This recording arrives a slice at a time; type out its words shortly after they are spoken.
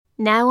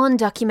Now on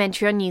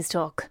Documentary on News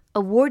Talk,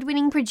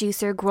 award-winning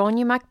producer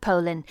Gráinne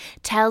McPolin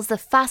tells the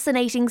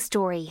fascinating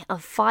story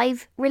of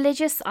 5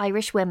 religious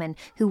Irish women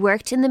who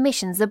worked in the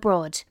missions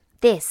abroad.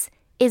 This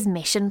is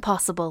Mission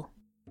Possible.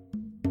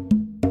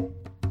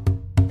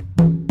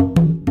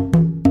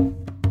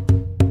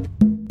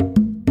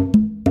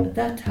 At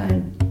that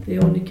time, they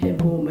only came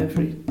home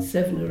every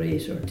 7 or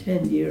 8 or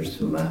 10 years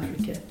from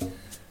Africa.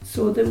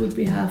 So they would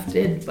be half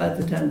dead by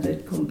the time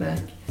they'd come back,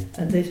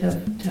 and they'd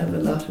have to have a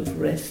lot of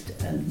rest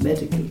and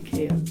medical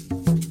care.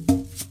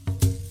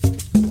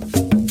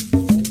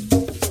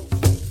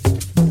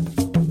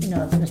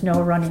 There was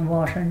no running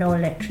water, no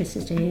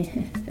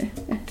electricity,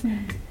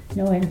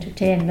 no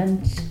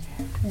entertainment,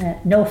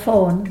 no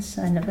phones.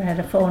 I never had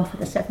a phone for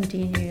the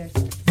 17 years.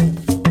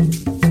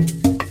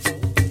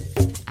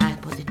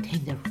 But the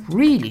thing that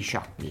really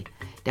shocked me,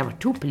 there were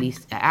 2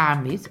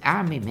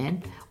 army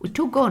men with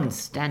 2 guns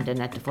standing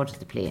at the foot of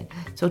the plane.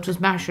 So it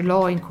was martial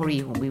law in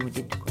Korea when we went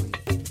into Korea.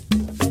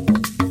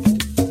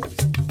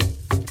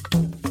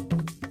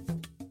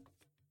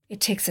 It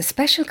takes a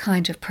special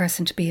kind of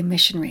person to be a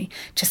missionary,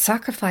 to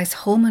sacrifice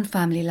home and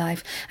family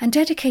life and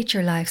dedicate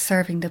your life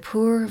serving the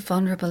poor,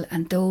 vulnerable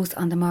and those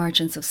on the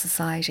margins of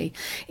society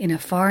in a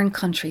foreign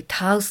country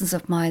thousands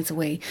of miles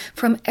away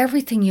from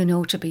everything you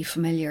know to be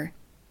familiar.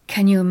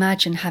 Can you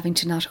imagine having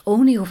to not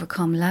only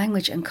overcome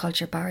language and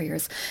culture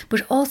barriers,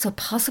 but also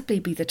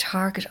possibly be the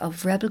target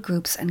of rebel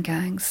groups and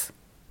gangs?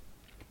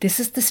 This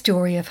is the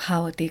story of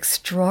how the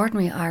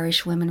extraordinary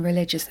Irish women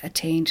religious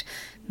attained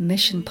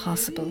Mission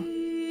Possible.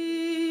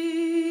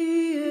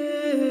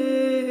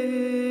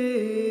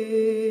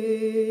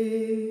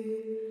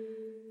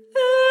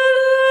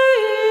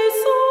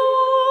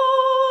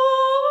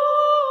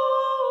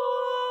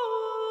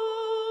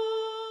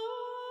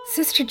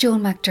 Sister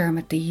Joan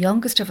McDermott, the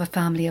youngest of a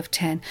family of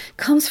 10,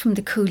 comes from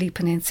the Cooley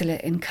Peninsula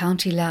in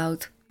County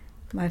Louth.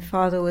 My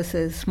father was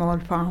a small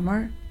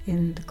farmer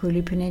in the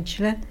Cooley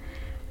Peninsula,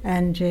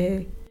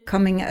 and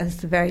coming as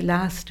the very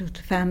last of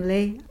the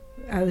family,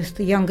 I was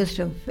the youngest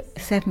of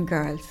 7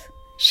 girls.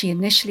 She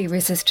initially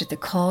resisted the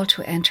call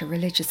to enter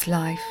religious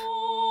life.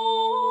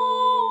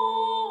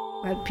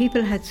 Well,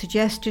 people had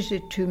suggested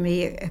it to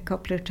me a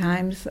couple of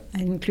times,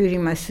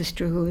 including my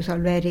sister, who was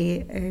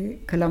already a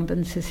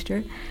Columban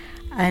sister.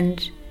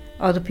 And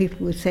other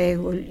people would say,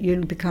 well,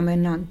 you'll become a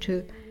nun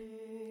too.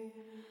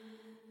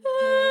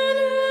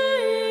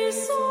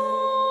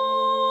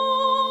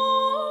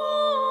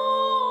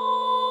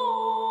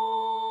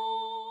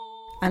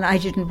 And I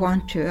didn't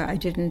want to. I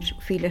didn't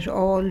feel at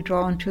all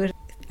drawn to it.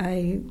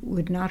 I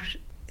would not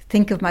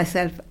think of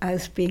myself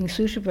as being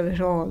suitable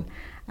at all.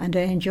 And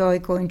I enjoy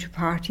going to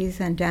parties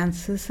and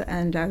dances,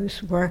 and I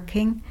was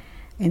working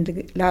in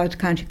the Louth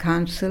County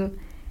Council,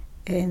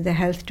 in the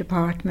health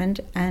department,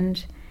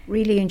 and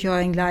really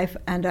enjoying life,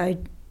 and I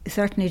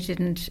certainly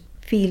didn't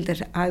feel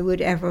that I would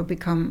ever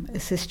become a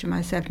sister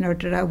myself, nor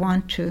did I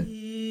want to.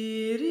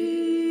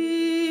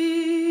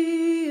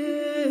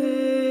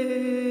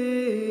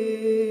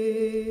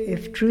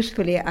 If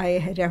truthfully I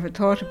had ever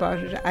thought about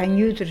it, I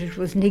knew that it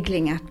was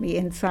niggling at me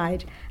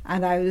inside,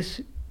 and I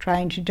was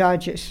trying to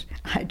dodge it.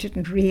 I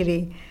didn't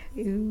really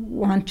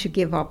want to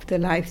give up the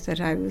life that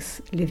I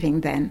was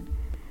living then.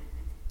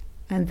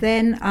 And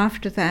then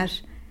after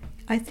that,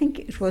 I think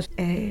it was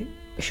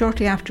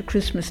shortly after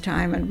Christmas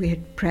time, and we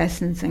had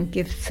presents and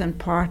gifts and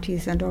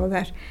parties and all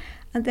that.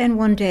 And then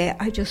one day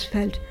I just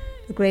felt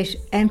a great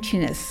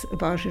emptiness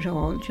about it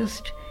all,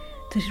 just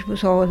that it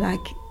was all like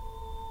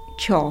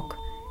chalk.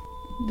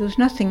 There was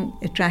nothing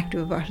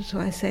attractive about it, so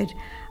I said,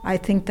 I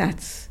think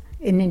that's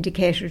an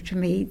indicator to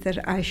me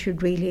that I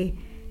should really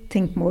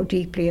think more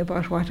deeply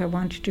about what I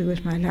want to do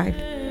with my life.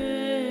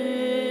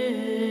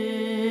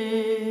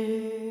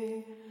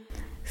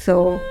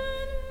 So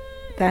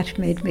that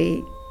made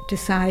me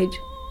decide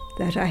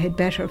that I had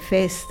better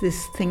face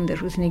this thing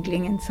that was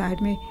niggling inside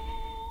me.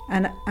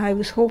 And I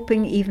was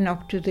hoping, even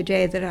up to the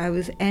day that I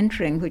was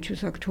entering, which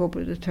was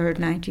October the 3rd,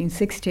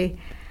 1960,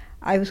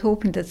 I was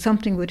hoping that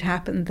something would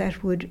happen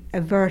that would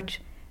avert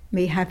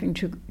me having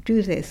to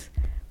do this.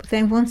 But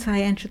then once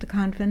I entered the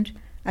convent,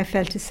 I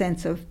felt a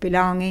sense of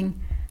belonging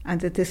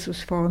and that this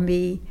was for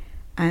me,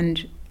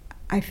 and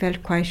I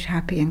felt quite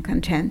happy and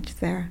content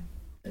there.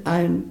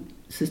 I'm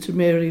Sister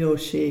Mary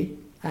O'Shea,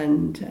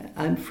 and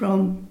I'm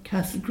from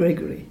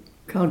Castlegregory,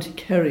 County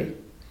Kerry,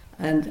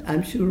 and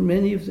I'm sure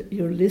many of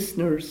your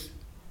listeners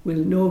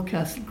will know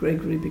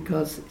Castlegregory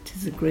because it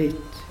is a great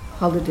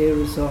holiday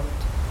resort.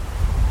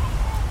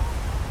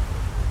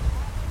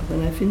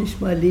 When I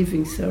finished my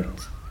Leaving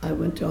Cert, I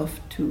went off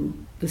to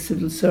the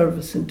civil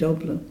service in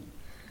Dublin,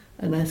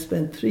 and I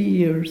spent 3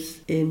 years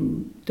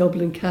in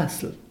Dublin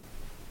Castle.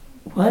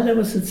 While I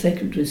was at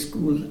secondary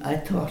school, I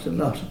thought a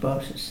lot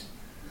about it.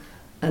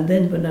 And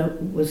then when I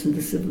was in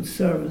the civil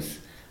service,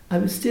 I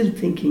was still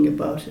thinking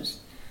about it.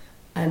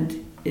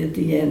 And at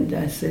the end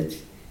I said,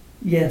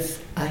 yes,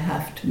 I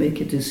have to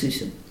make a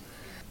decision.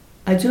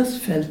 I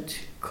just felt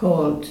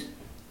called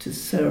to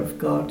serve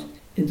God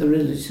in the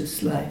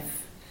religious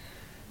life.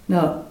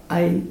 Now,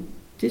 I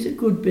did a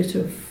good bit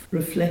of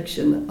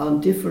reflection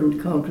on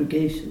different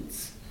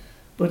congregations.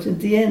 But in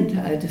the end,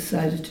 I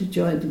decided to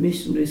join the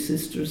Missionary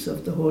Sisters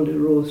of the Holy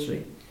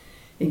Rosary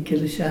in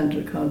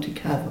Killeshandra, County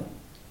Cavan.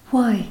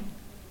 Why?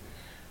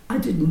 I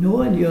didn't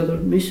know any other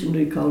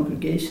missionary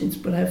congregations,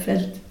 but I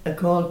felt a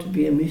call to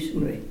be a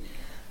missionary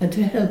and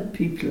to help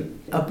people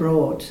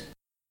abroad.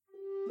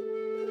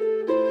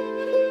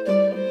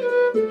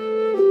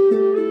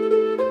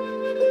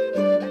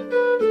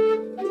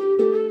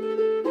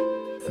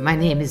 My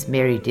name is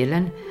Mary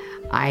Dillon.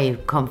 I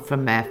come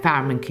from a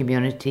farming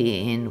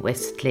community in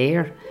West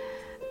Clare,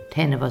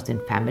 10 of us in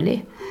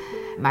family.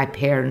 My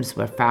parents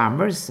were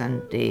farmers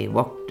and they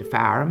worked the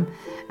farm,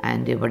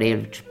 and they were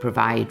able to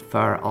provide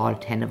for all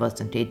 10 of us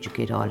and to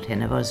educate all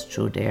 10 of us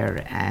through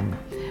their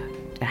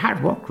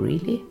hard work,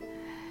 really.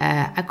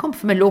 I come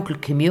from a local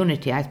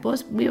community. I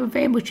suppose we were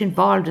very much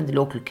involved in the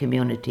local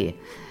community.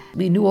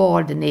 We knew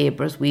all the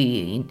neighbours,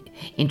 we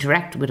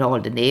interacted with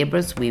all the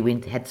neighbours,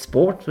 had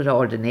sports with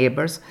all the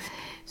neighbours.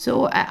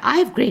 So I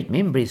have great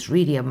memories,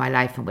 really, of my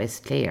life in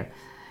West Clare.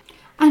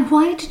 And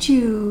why did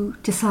you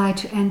decide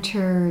to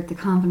enter the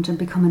convent and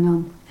become a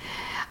nun?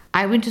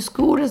 I went to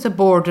school as a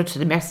boarder to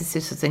the Mercy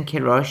Sisters in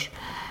Kilrush.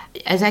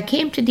 As I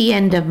came to the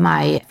end of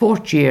my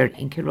 4th year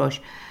in Kilrush,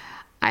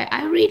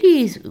 I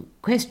really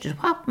questioned,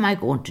 what am I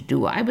going to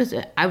do? I was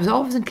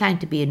always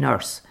inclined to be a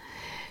nurse.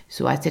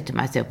 So I said to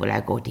myself, will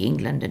I go to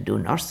England and do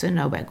nursing,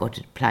 or will I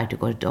apply to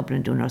go to Dublin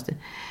and do nursing?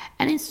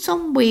 And in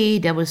some way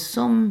there was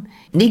some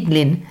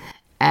niggling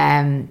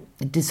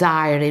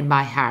desire in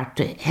my heart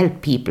to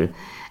help people.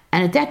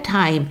 And at that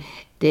time,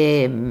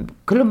 the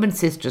Columban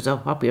Sisters, or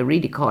what we are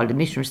really called the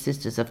Missionary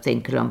Sisters of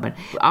St. Columban,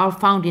 our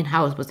founding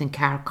house was in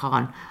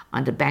Carcon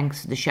on the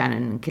banks of the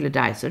Shannon in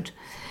Killadysart.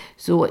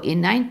 So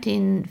in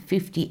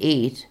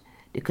 1958,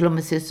 the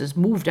Columban Sisters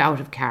moved out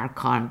of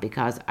Carcon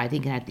because I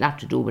think it had a lot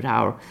to do with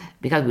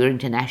because we were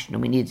international,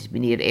 we needed to be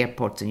near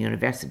airports and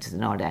universities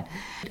and all that.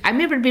 I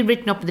remember it being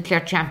written up in the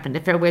Clare Champion,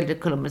 the farewell the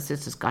Columban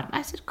Sisters got. And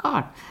I said,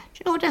 God,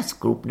 do you know, that's a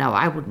group now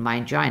I wouldn't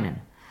mind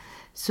joining.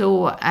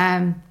 So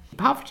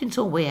poverty in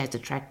some way has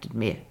attracted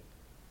me.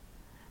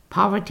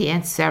 Poverty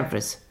and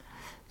service.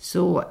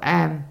 So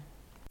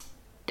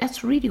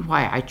that's really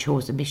why I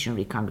chose a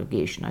missionary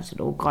congregation. I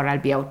said, oh God, I'll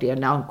be out there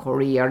now in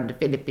Korea or in the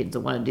Philippines or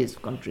one of these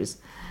countries.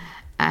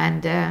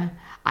 And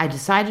I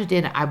decided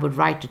then I would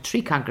write to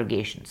 3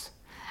 congregations.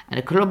 And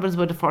the Columbans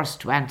were the first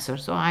to answer.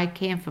 So I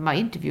came for my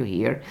interview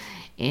here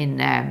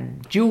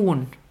in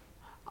June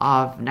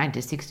of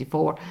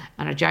 1964.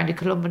 And I joined the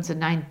Columbans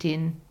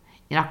in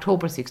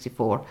October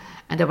 64.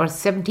 And there were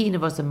 17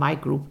 of us in my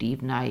group the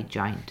evening I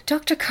joined.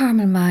 Dr.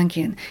 Carmen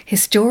Mangan,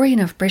 historian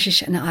of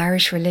British and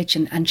Irish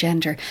religion and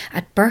gender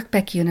at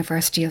Birkbeck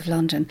University of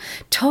London,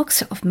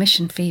 talks of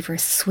mission fever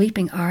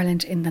sweeping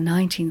Ireland in the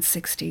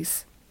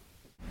 1960s.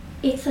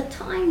 It's a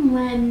time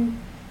when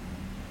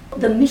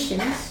the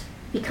missions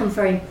become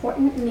very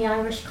important in the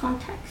Irish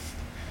context.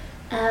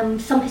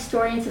 Some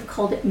historians have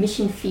called it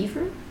mission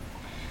fever.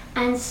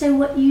 And so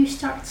what you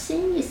start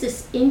seeing is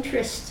this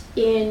interest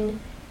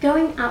in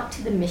going out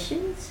to the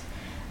missions,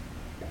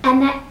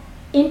 and that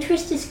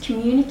interest is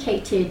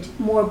communicated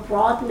more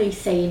broadly,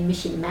 say, in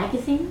mission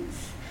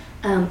magazines,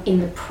 in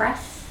the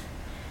press,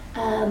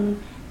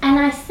 and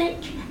I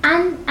think,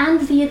 and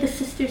via the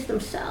sisters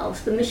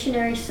themselves, the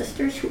missionary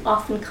sisters who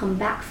often come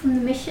back from the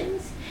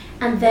missions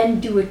and then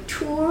do a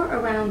tour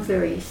around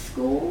various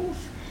schools,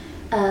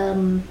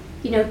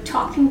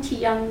 talking to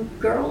young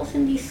girls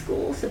in these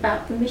schools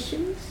about the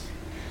missions.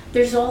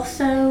 There's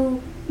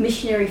also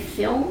missionary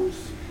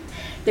films.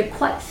 They're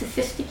quite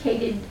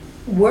sophisticated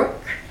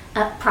work,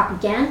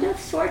 propaganda of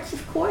sorts,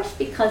 of course,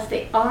 because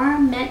they are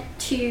meant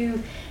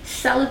to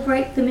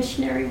celebrate the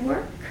missionary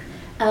work.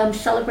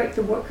 Celebrate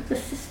the work of the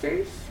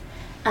sisters,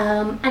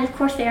 and of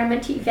course they are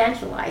meant to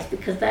evangelize,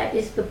 because that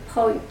is the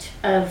point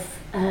of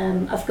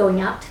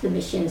going out to the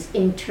missions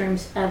in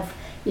terms of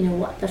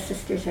what the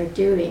sisters are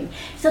doing.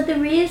 So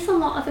there is a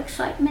lot of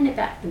excitement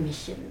about the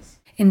missions.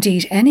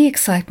 Indeed, any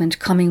excitement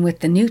coming with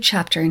the new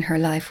chapter in her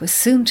life was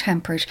soon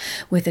tempered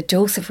with a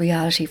dose of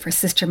reality for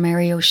Sister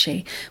Mary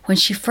O'Shea when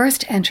she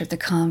first entered the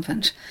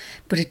convent,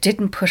 but it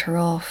didn't put her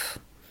off.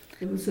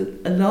 It was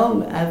a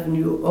long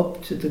avenue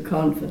up to the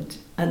convent,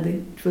 and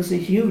it was a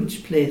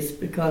huge place,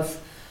 because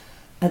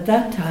at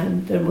that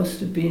time there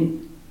must have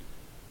been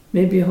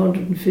maybe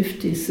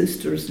 150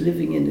 sisters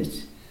living in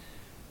it,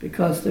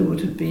 because there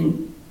would have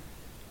been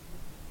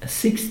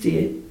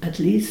 60 at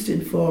least in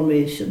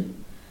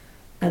formation,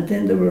 and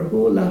then there were a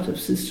whole lot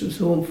of sisters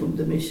home from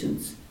the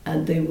missions,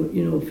 and they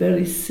were,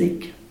 very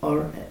sick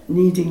or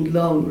needing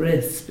long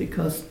rests,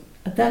 because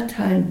at that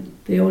time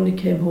they only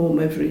came home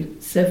every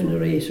 7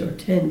 or 8 or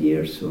 10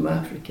 years from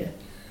Africa.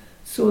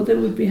 So they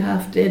would be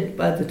half dead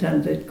by the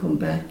time they'd come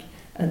back,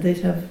 and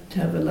they'd have to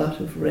have a lot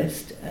of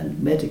rest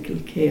and medical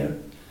care.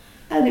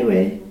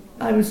 Anyway,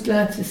 I was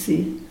glad to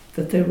see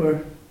that there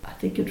were, I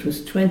think it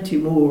was 20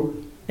 more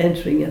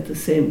entering at the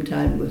same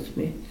time with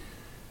me.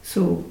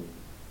 So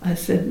I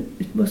said,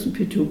 it mustn't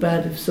be too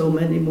bad if so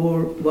many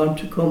more want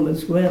to come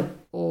as well.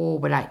 Oh,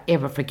 will I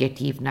ever forget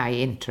even I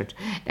entered.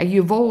 Like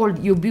you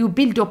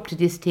build up to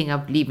this thing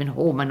of leaving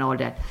home and all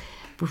that.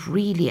 But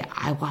really,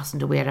 I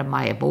wasn't aware of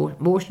my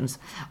emotions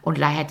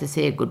until I had to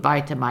say goodbye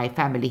to my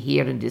family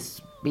here in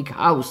this big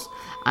house.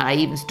 And I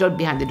even stood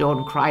behind the door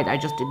and cried. I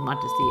just didn't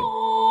want to see them.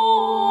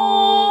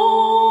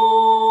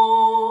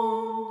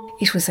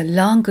 It was a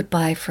long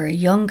goodbye for a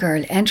young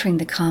girl entering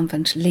the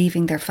convent,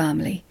 leaving their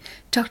family.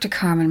 Dr.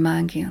 Carmen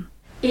Mangione.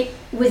 It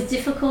was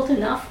difficult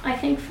enough, I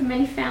think, for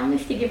many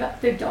families to give up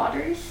their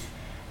daughters.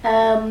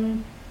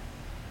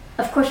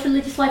 Of course,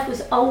 religious life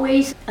was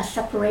always a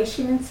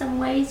separation in some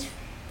ways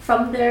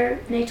from their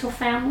natal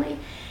family,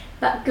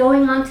 but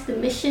going on to the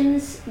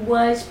missions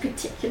was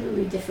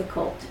particularly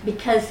difficult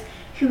because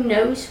who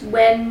knows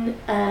when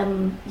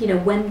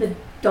when the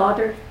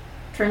daughter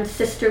turned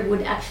sister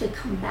would actually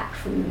come back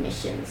from the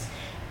missions.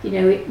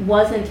 It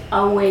wasn't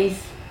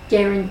always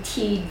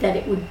guaranteed that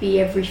it would be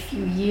every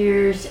few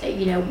years.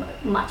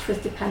 Much was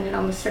dependent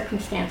on the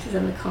circumstances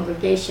and the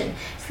congregation.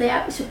 So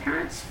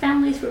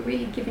families were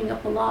really giving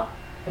up a lot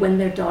when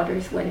their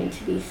daughters went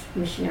into these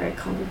missionary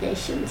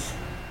congregations.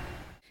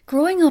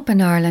 Growing up in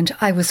Ireland,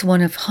 I was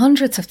one of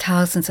hundreds of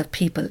thousands of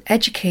people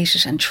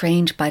educated and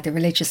trained by the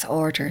religious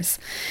orders.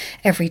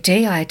 Every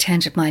day I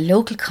attended my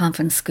local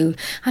convent school,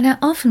 and I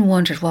often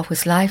wondered what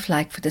was life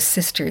like for the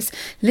sisters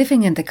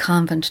living in the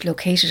convent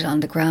located on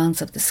the grounds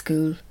of the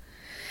school.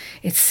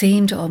 It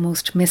seemed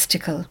almost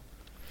mystical.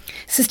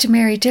 Sister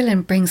Mary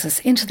Dillon brings us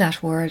into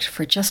that world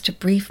for just a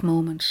brief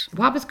moment.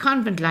 What was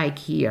convent like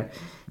here?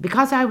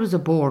 Because I was a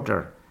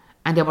boarder,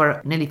 and there were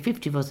nearly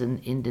 50 of us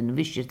in the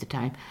novitiate at the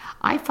time,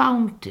 I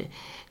found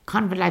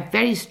convent life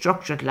very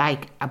structured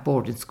like a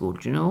boarding school,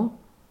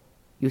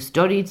 You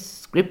studied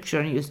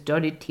scripture, you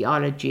studied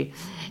theology,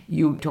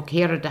 you took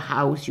care of the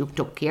house, you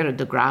took care of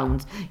the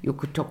grounds, you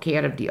took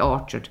care of the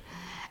orchard.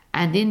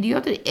 And then the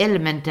other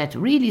element that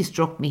really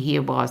struck me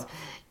here was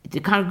the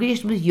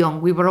congregation was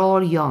young, we were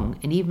all young,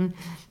 and even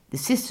the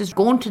sisters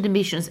going to the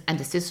missions and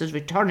the sisters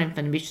returning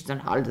from the missions on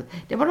holidays,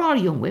 they were all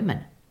young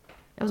women.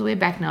 That was way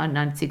back now in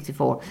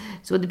 1964.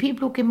 So the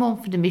people who came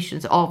home from the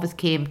missions always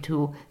came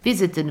to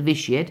visit the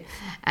novitiate,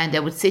 and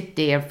they would sit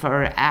there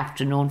for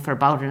afternoon for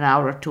about an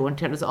hour or two and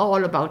tell us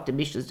all about the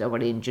missions they were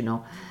in,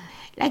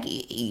 Like,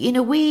 in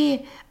a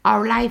way,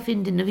 our life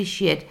in the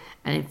novitiate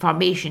and in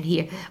formation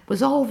here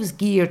was always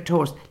geared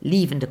towards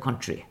leaving the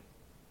country.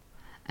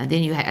 And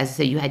then, you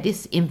had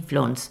this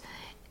influence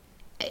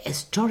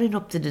stirring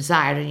up the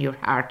desire in your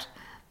heart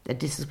that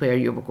this is where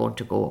you were going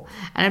to go.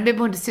 And I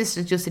remember when the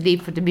sisters used to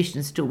leave for the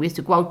missions too, we used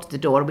to go out to the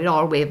door, we'd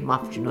all wave them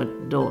off, at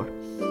the door.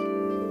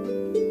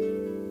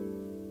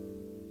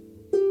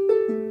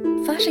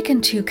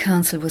 Vatican II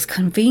Council was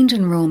convened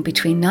in Rome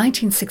between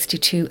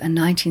 1962 and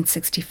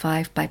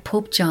 1965 by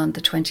Pope John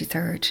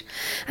XXIII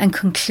and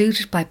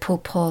concluded by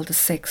Pope Paul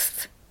VI.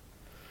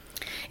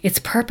 Its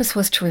purpose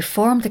was to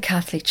reform the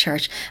Catholic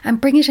Church and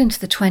bring it into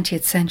the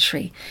 20th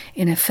century.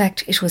 In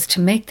effect, it was to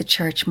make the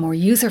Church more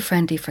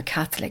user-friendly for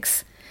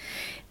Catholics.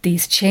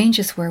 These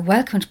changes were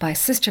welcomed by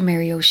Sister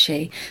Mary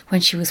O'Shea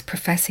when she was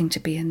professing to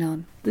be a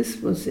nun.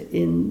 This was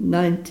in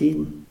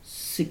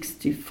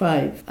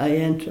 1965 I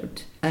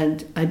entered,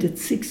 and I did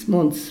 6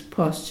 months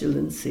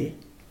postulancy.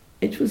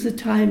 It was a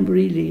time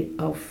really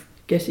of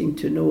getting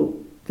to know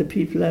the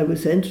people I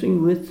was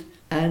entering with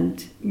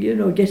and,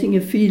 getting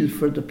a feel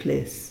for the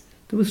place.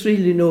 There was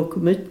really no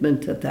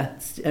commitment at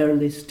that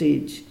early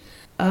stage.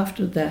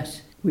 After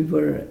that, we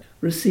were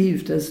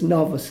received as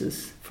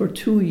novices for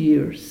 2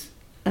 years.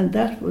 And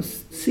that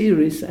was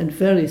serious and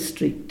very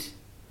strict.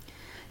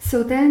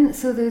 So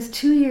there's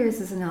 2 years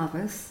as a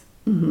novice,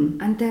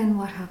 and then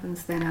what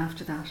happens then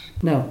after that?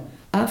 Now,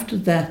 after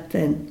that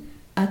then,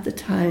 at the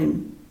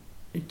time,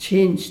 a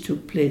change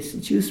took place.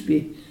 It used to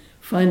be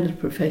final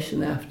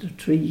profession after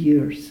 3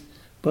 years.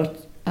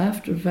 But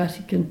after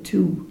Vatican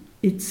II,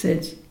 it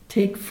said,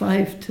 take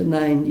 5 to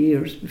 9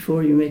 years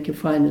before you make a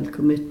final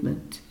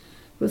commitment.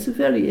 It was a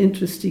very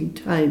interesting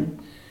time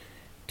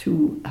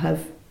to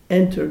have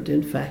entered,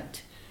 in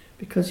fact,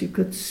 because you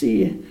could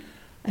see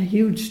a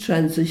huge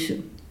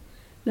transition.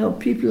 Now,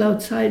 people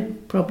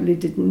outside probably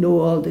didn't know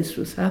all this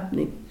was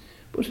happening,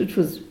 but it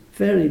was a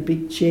very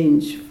big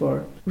change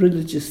for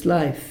religious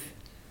life.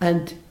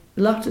 And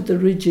a lot of the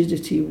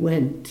rigidity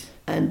went,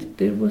 and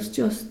there was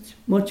just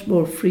much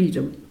more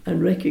freedom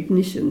and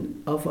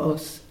recognition of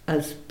us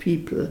as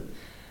people,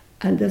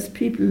 and as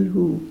people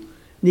who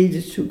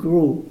needed to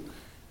grow.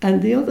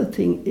 And the other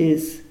thing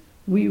is,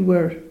 we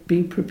were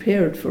being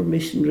prepared for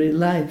missionary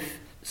life.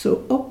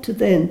 So up to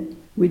then,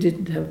 we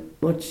didn't have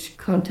much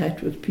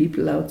contact with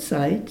people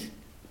outside.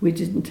 We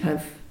didn't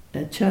have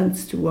a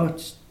chance to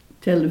watch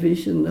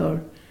television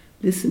or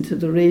listen to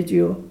the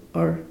radio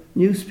or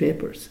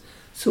newspapers.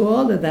 So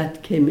all of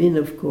that came in,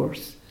 of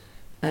course,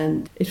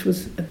 and it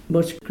was a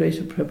much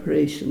greater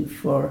preparation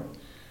for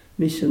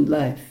mission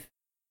life.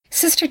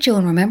 Sister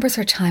Joan remembers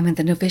her time in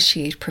the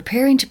novitiate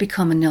preparing to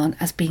become a nun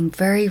as being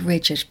very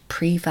rigid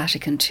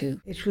pre-Vatican II.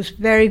 It was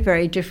very,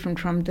 very different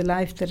from the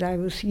life that I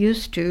was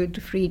used to,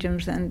 the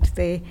freedoms and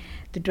the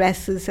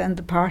dresses and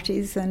the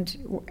parties and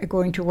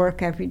going to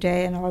work every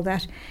day and all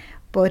that.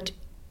 But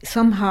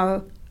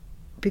somehow,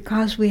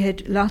 because we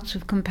had lots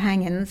of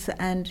companions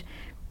and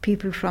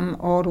people from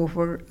all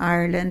over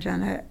Ireland,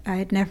 and I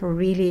had never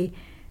really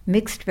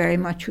mixed very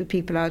much with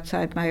people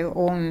outside my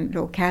own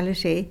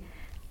locality,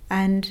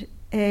 and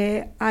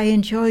I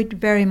enjoyed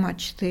very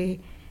much the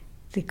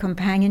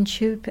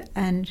companionship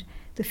and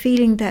the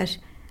feeling that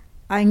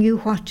I knew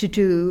what to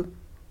do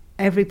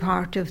every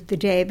part of the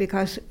day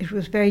because it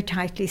was very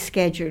tightly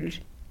scheduled.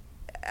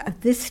 At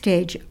this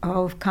stage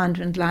of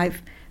convent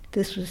life,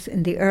 this was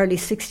in the early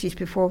 60s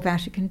before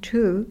Vatican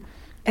II,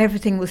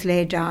 everything was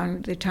laid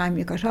down, the time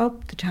you got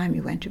up, the time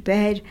you went to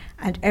bed,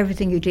 and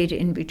everything you did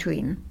in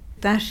between.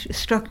 That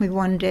struck me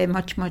one day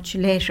much, much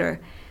later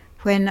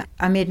when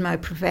I made my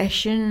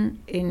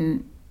profession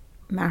in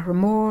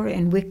Maramore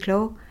in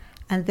Wicklow,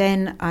 and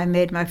then I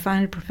made my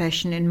final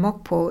profession in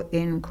Mokpo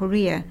in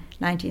Korea,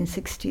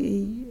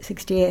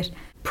 1968.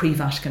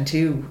 Pre-Vatican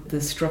II, the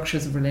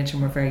structures of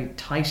religion were very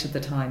tight at the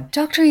time.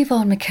 Dr.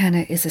 Yvonne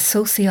McKenna is a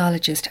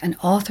sociologist and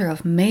author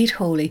of Made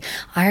Holy,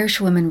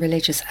 Irish Women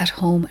Religious at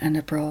Home and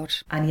Abroad.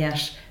 And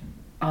yet,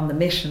 on the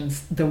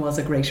missions, there was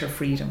a greater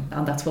freedom,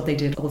 and that's what they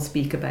did all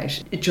speak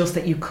about. It's just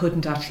that you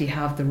couldn't actually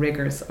have the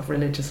rigours of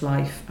religious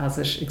life as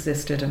it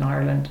existed in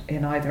Ireland,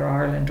 in either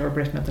Ireland or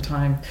Britain at the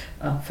time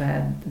of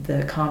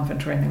the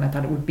convent or anything like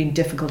that. It would have been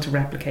difficult to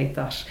replicate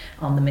that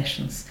on the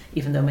missions,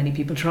 even though many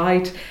people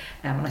tried.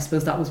 And I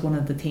suppose that was one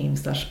of the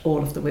themes that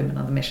all of the women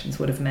on the missions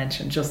would have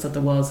mentioned, just that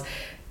there was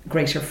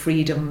greater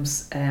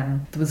freedoms,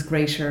 there was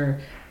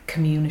greater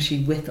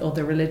community with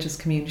other religious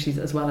communities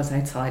as well as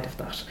outside of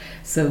that.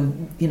 So,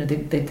 you know,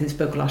 they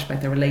spoke a lot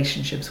about their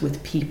relationships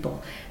with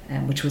people,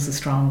 which was a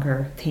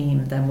stronger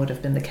theme than would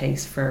have been the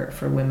case for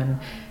women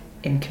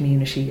in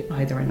community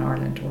either in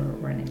Ireland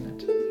or in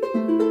England.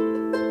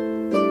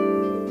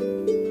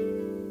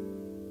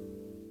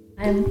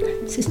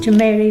 I'm Sister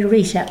Mary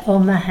Rita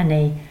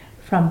O'Mahony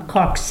from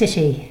Cork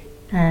City,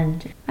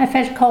 and I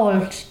felt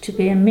called to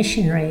be a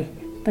missionary,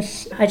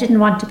 but I didn't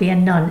want to be a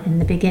nun in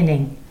the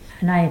beginning.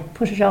 And I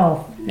put it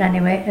off. But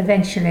anyway,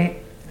 eventually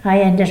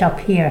I ended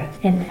up here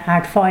in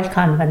Ardfoyle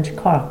Convent,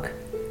 Cork.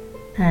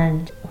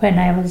 And when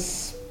I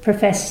was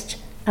professed,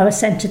 I was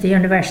sent to the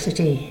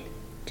university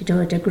to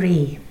do a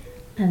degree.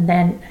 And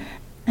then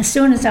as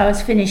soon as I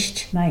was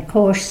finished my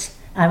course,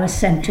 I was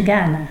sent to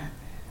Ghana.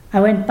 I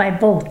went by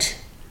boat.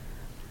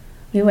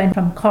 We went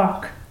from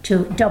Cork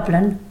to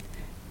Dublin,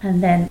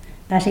 and then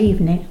that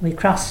evening we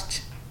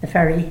crossed the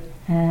ferry.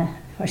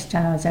 First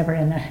time I was ever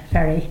in a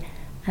ferry.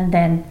 And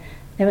then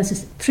there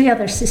was 3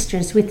 other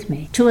sisters with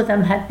me. 2 of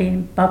them had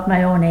been about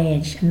my own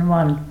age, and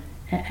one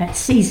a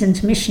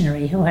seasoned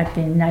missionary who had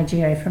been in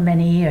Nigeria for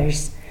many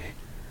years.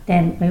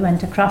 Then we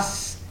went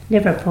across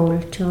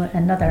Liverpool to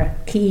another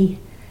quay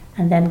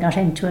and then got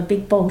into a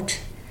big boat.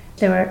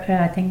 There were,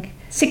 I think,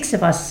 6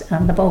 of us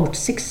on the boat,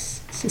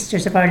 6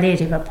 Sisters of Our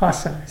Lady of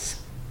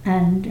Apostles.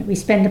 And we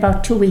spent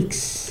about 2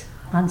 weeks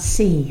on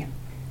sea.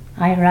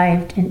 I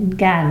arrived in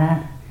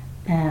Ghana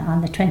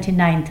on the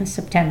 29th of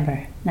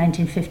September,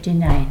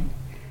 1959.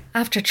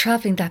 After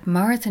travelling that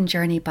marathon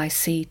journey by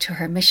sea to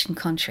her mission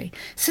country,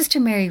 Sister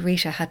Mary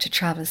Rita had to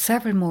travel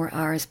several more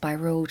hours by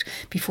road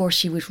before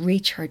she would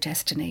reach her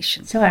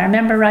destination. So I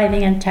remember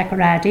arriving in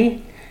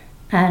Takoradi,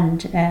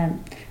 and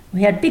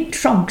we had big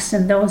trunks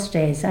in those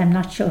days. I'm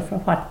not sure for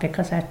what,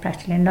 because I had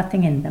practically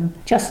nothing in them.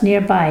 Just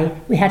nearby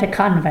we had a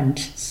convent,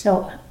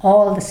 so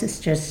all the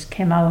sisters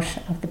came out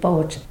of the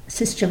boat. A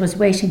sister was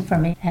waiting for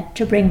me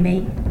to bring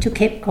me to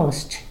Cape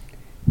Coast,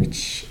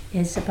 which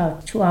is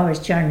about 2 hours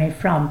journey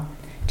from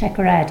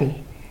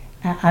Takoradi.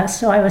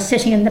 So I was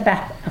sitting in the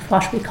back of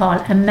what we call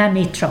a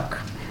mammy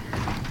truck.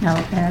 Now,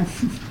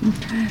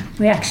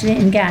 we actually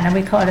in Ghana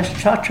we call it a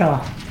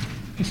trotro.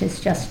 It is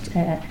just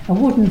a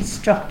wooden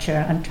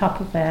structure on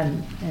top of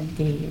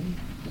the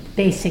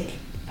basic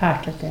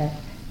part of the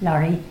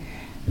lorry.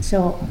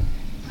 So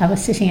I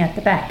was sitting at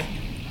the back,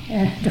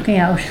 looking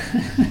out.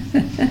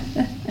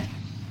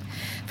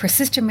 For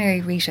Sister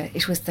Mary Rita,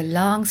 it was the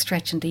long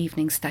stretch in the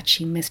evenings that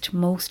she missed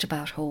most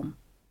about home.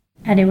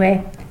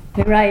 Anyway,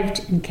 we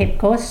arrived in Cape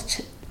Coast,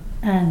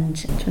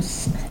 and it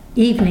was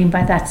evening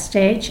by that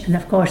stage. And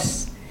of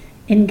course,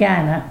 in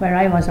Ghana, where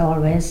I was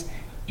always,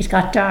 it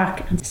got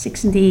dark at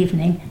 6 in the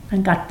evening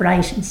and got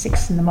bright at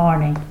 6 in the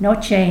morning. No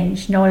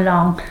change, no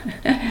long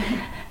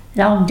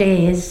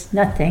days,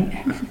 nothing.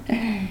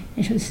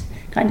 It was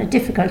kind of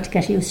difficult to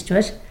get used to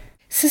it.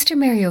 Sister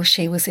Mary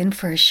O'Shea was in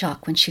for a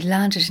shock when she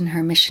landed in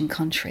her mission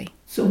country.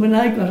 So when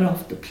I got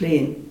off the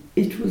plane,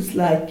 it was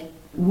like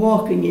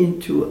walking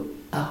into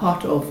a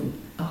hot oven,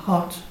 a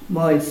hot,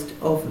 moist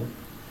oven.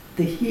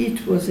 The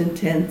heat was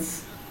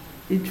intense.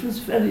 It was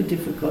very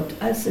difficult.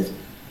 I said,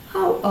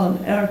 how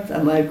on earth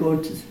am I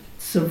going to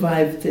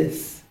survive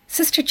this?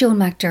 Sister Joan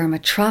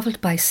McDermott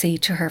travelled by sea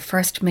to her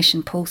first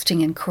mission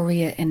posting in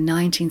Korea in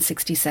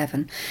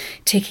 1967.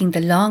 Taking the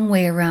long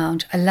way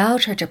around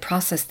allowed her to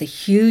process the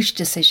huge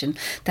decision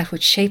that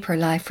would shape her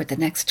life for the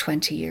next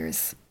 20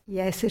 years.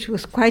 Yes, it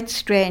was quite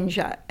strange.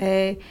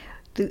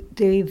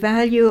 The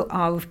value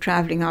of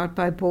travelling out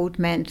by boat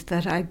meant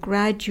that I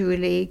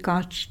gradually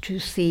got to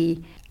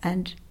see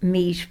and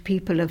meet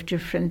people of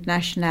different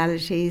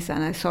nationalities,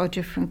 and I saw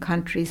different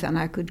countries, and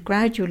I could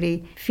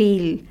gradually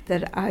feel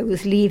that I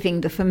was leaving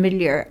the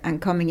familiar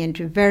and coming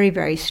into very,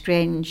 very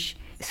strange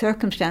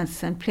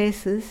circumstances and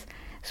places.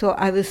 So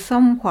I was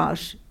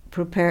somewhat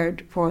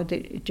prepared for the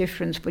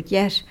difference, but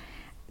yet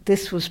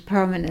this was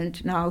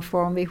permanent now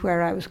for me,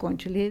 where I was going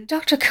to live.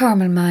 Dr.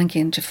 Carmel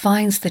Mangan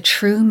defines the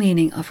true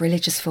meaning of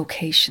religious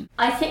vocation.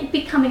 I think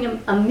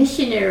becoming a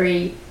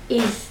missionary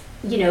is,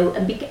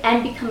 and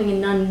becoming a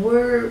nun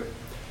were,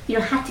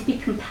 had to be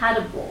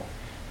compatible.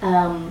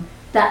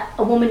 That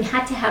a woman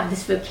had to have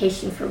this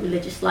vocation for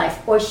religious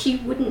life, or she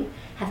wouldn't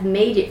have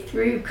made it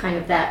through kind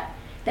of that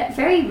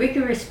very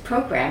rigorous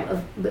program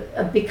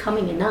of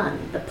becoming a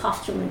nun, the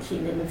postulancy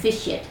and the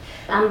novitiate,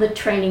 and the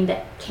training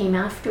that came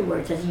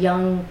afterwards as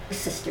young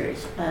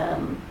sisters,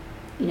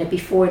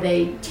 before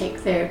they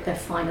take their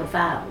final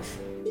vows.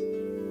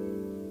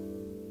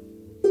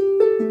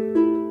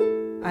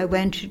 I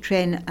went to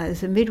train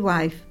as a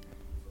midwife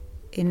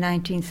in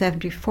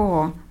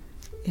 1974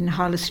 in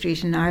Holles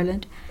Street in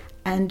Ireland,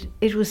 and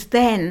it was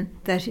then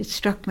that it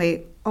struck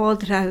me all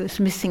that I was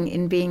missing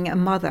in being a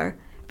mother,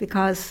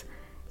 because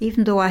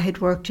even though I had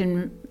worked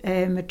in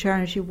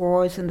maternity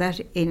wards and that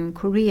in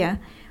Korea,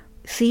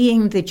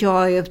 seeing the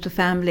joy of the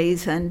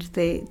families and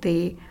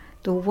the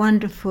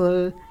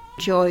wonderful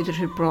joy that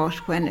it brought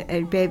when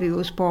a baby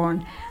was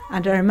born.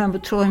 And I remember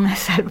throwing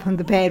myself on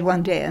the bed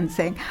one day and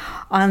saying,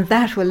 "And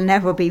that will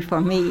never be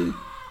for me."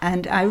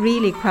 And I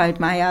really cried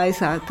my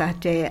eyes out that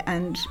day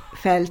and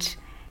felt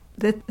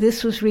that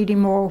this was really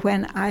more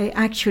when I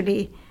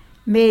actually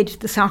made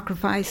the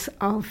sacrifice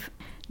of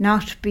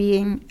not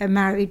being a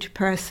married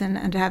person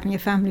and having a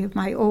family of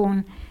my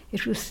own.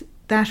 It was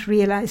that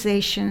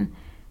realisation,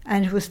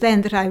 and it was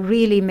then that I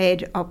really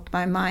made up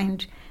my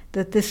mind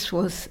that this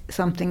was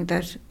something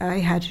that I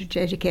had to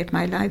dedicate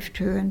my life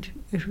to, and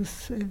it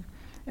was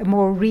a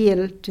more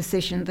real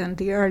decision than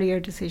the earlier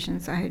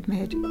decisions I had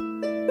made.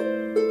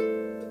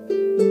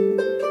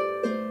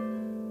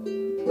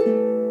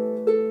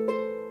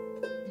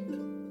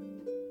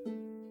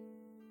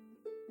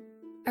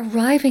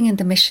 Arriving in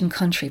the mission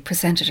country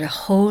presented a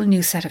whole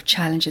new set of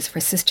challenges for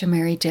Sister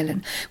Mary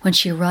Dillon when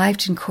she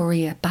arrived in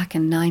Korea back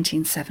in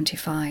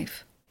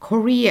 1975.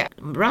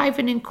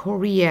 Arriving in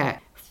Korea,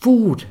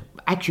 food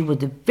actually was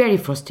the very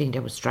first thing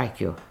that would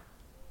strike you.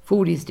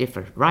 Food is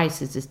different.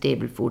 Rice is the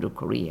staple food of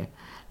Korea.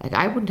 Like,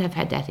 I wouldn't have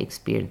had that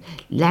experience.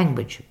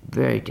 Language,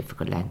 very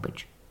difficult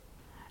language.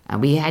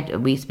 And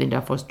we spent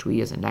our first 2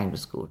 years in language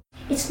school.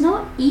 It's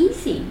not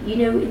easy,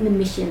 in the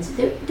missions.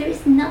 There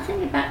is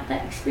nothing about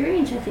that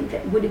experience, I think,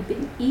 that would have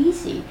been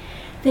easy.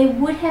 They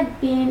would have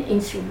been in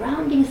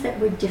surroundings that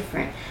were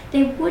different.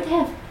 They would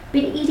have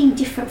been eating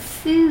different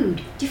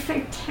food,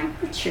 different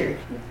temperature.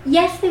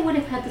 Yes, they would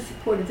have had the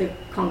support of the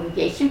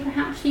congregation,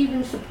 perhaps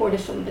even support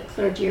of some of the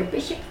clergy or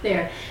bishops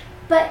there.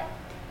 But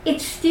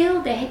it's still,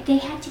 they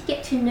had to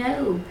get to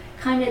know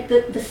kind of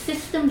the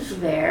systems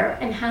there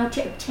and how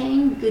to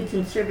obtain goods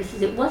and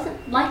services. It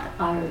wasn't like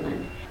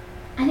Ireland,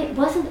 and it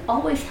wasn't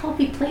always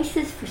healthy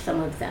places for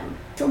some of them.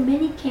 So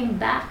many came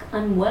back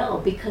unwell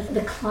because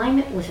the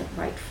climate wasn't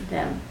right for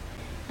them.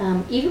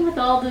 Even with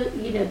all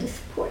the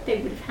support they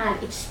would have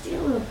had, it's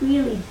still a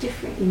really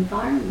different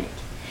environment.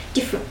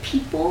 Different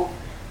people,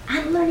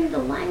 and learning the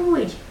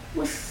language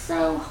was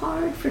so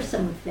hard for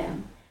some of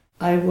them.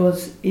 I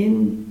was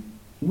in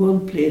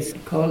one place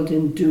called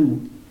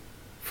Indu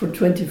for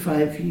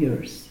 25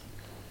 years,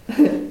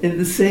 in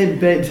the same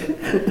bed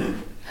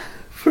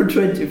for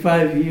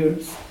 25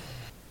 years.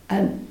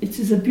 And it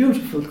is a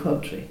beautiful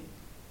country,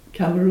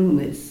 Cameroon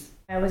is.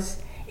 I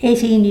was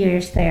 18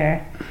 years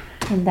there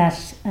in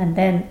that, and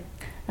then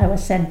I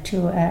was sent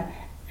to a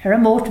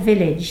remote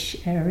village,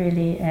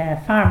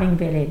 a farming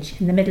village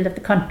in the middle of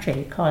the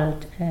country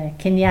called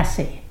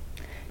Kinyasi.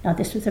 Now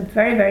this was a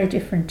very, very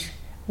different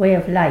way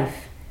of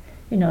life.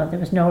 There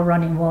was no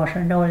running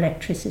water, no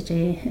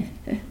electricity,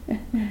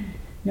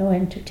 no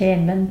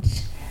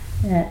entertainment,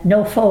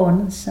 no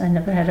phones. I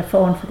never had a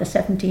phone for the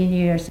 17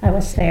 years I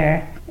was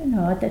there.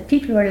 The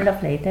people were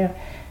lovely. They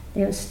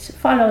used to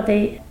follow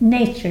the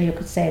nature, you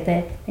could say.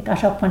 They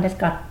got up when it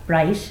got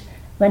bright,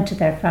 went to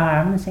their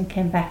farms and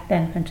came back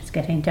then when it was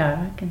getting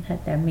dark and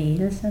had their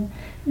meals. And,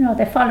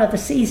 they followed the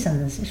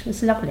seasons. It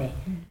was lovely.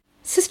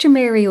 Sister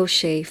Mary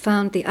O'Shea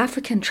found the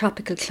African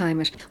tropical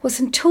climate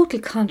was in total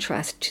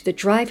contrast to the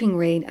driving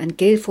rain and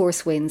gale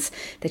force winds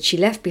that she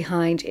left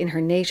behind in her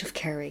native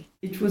Kerry.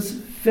 It was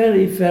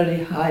very,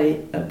 very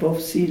high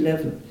above sea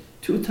level,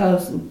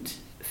 2,000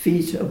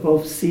 feet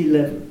above sea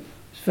level.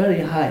 It's very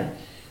high.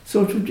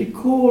 So it would be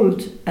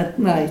cold at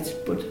night,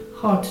 but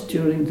hot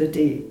during the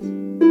day.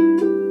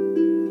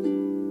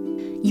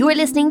 You're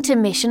listening to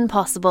Mission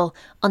Possible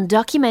on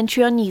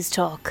Documentary on News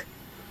Talk.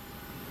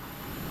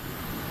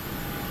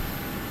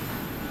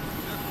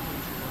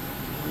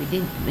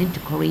 We went to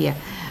Korea,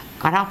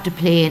 got off the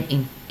plane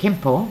in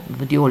Gimpo,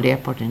 the old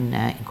airport in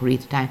Korea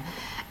at the time,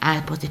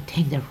 and it was the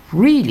thing that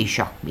really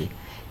shocked me.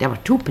 There were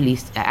two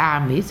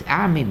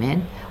army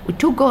men with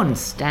two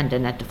guns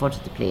standing at the foot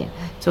of the plane.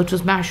 So it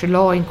was martial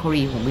law in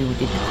Korea when we went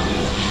into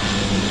Korea.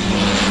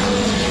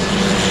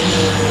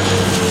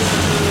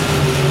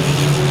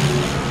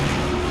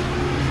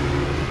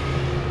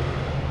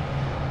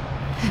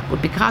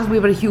 But because we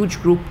were a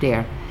huge group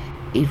there,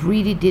 it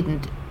really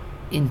didn't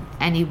in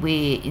any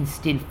way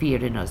instill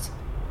fear in us.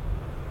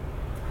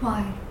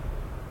 Why?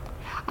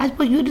 I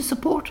suppose you had the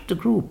support of the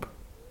group.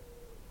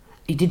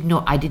 I didn't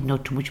know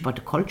too much about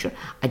the culture.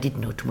 I didn't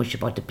know too much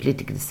about the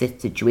political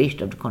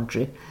situation of the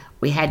country.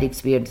 We had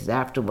experiences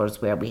afterwards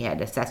where we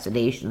had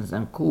assassinations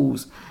and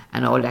coups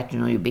and all that.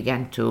 You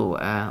began to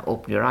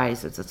open your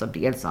eyes. There's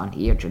something else on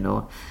here.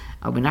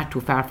 We're not too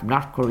far from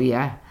North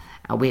Korea.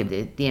 We have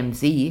the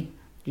DMZ.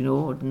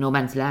 No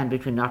man's land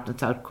between North and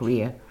South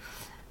Korea.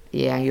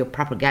 Yeah, your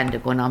propaganda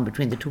going on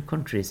between the two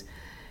countries.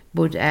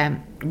 But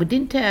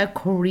within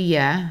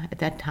Korea at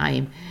that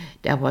time,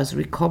 there was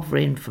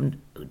recovering from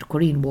the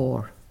Korean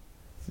War,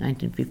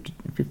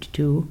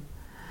 1952.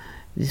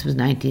 This was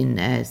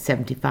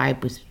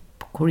 1975.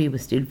 Korea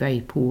was still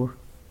very poor.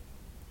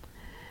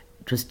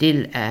 It was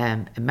still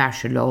a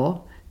martial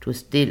law. It was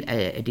still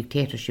a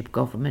dictatorship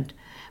government.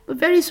 But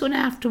very soon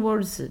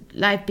afterwards,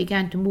 life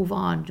began to move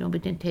on,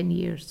 within 10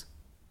 years.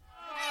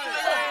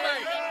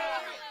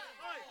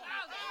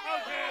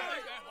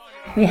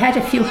 We had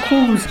a few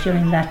coups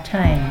during that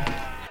time.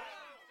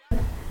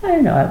 I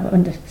don't know, I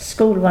went to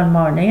school one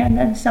morning and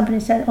then somebody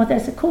said, "Oh,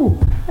 there's a coup."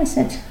 I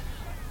said,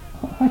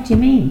 "What do you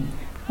mean?"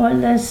 "Well,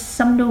 there's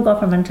some new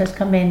government has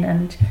come in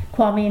and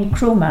Kwame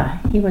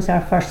Nkrumah, he was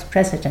our first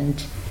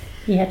president.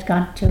 He had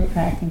gone to,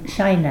 I think,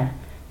 China,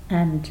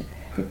 and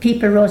the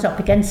people rose up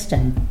against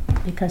him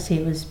because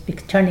he was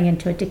turning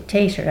into a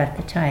dictator at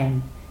the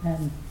time.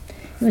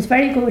 He was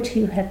very good,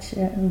 he had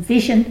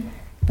vision,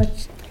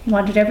 but he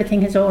wanted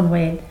everything his own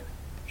way.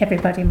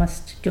 Everybody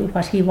must do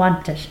what he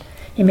wanted.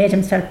 He made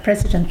himself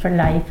president for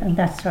life and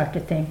that sort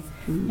of thing,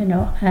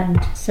 and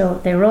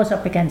so they rose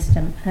up against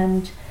him.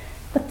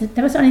 But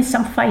there was only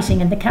some fighting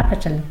in the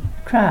capital,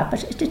 Accra,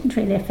 but it didn't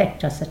really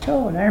affect us at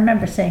all. I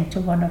remember saying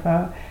to one of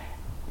our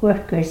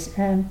workers,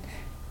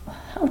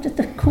 "How did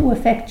the coup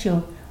affect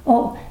you?"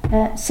 "Oh,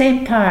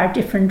 same car,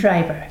 different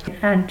driver,"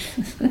 and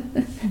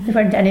they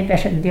weren't any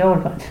better than the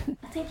old one.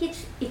 I think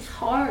it's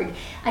hard.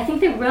 I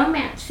think the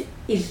romance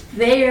is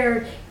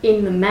there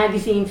in the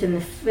magazines and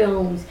the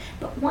films,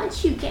 but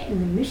once you get in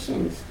the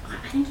missions,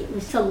 I think it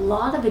was a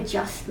lot of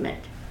adjustment.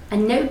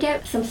 And no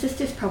doubt some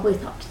sisters probably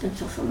thought to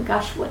themselves, "Oh my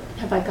gosh, what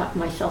have I gotten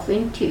myself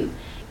into?"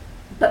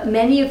 But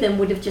many of them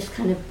would have just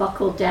kind of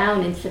buckled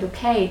down and said,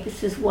 "Okay,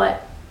 this is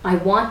what I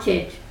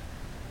wanted,"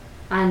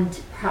 and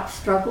perhaps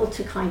struggled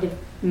to kind of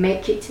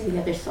make it to the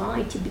other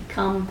side, to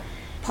become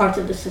part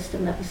of the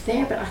system that was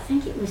there. But I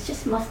think it was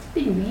just must have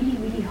been really,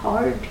 really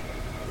hard,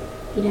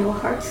 a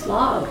hard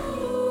slog.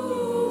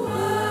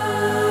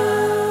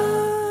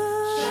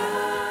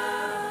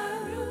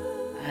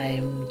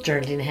 I'm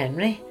Geraldine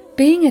Henry.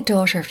 Being a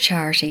daughter of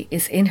charity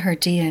is in her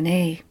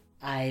DNA.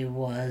 I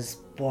was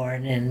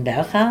born in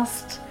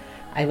Belfast.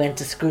 I went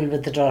to school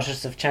with the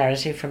Daughters of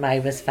Charity from I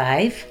was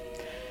 5.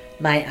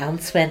 My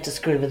aunts went to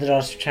school with the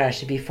Daughters of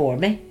Charity before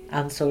me,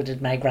 and so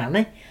did my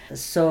granny.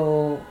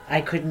 So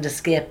I couldn't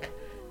escape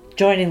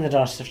joining the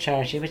Daughters of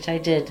Charity, which I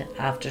did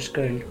after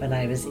school when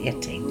I was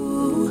 18.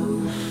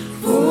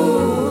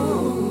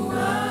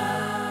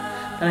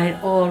 But I'd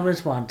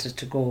always wanted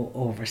to go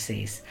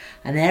overseas,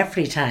 and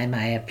every time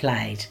I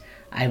applied,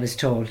 I was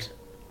told,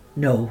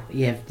 "No,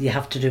 you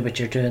have to do what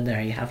you're doing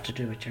there, you have to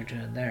do what you're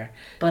doing there."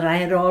 But I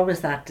had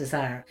always that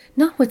desire.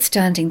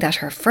 Notwithstanding that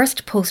her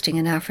first posting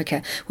in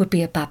Africa would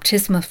be a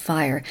baptism of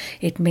fire,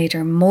 it made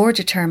her more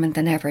determined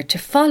than ever to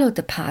follow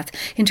the path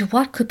into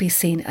what could be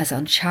seen as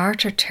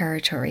uncharted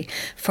territory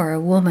for a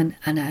woman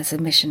and as a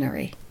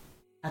missionary.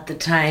 At the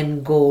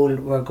time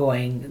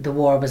the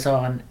war was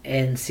on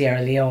in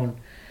Sierra Leone,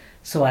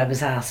 so I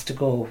was asked to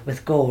go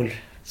with Goal.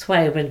 So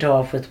I went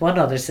off with one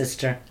other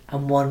sister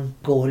and one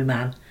Goal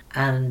man,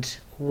 and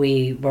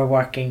we were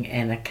working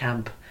in a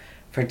camp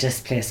for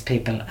displaced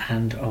people,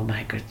 and oh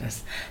my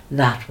goodness,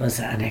 that was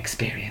an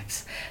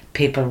experience.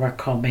 People were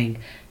coming,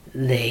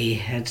 they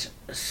had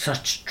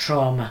such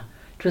trauma.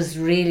 It was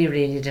really,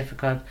 really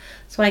difficult.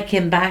 So I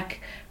came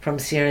back from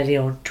Sierra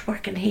Leone to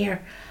working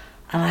here,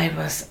 and I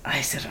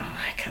said, "Oh,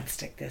 I can't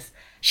stick this."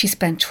 She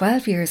spent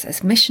 12 years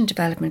as Mission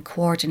Development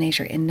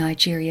Coordinator in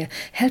Nigeria,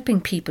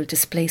 helping people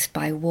displaced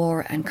by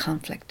war and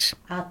conflict.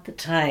 At the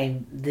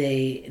time,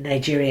 the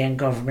Nigerian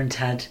government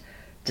had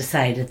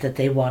decided that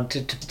they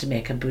wanted to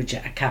make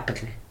Abuja a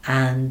capital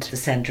and the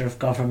centre of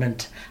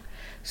government.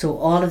 So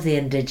all of the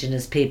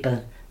indigenous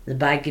people, the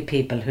Baggy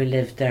people who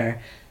lived there,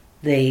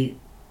 they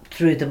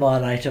threw them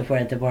all out of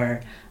where they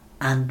were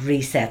and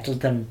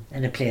resettled them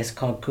in a place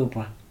called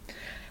Kubwa,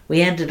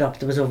 we ended up,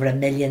 there was over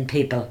 1 million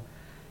people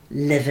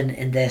living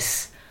in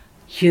this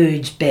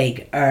huge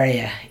big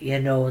area,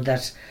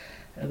 that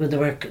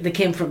they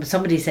came from.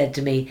 Somebody said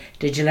to me,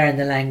 did you learn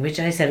the language?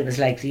 I said it was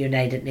like the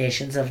United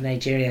Nations of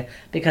Nigeria,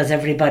 because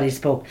everybody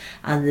spoke,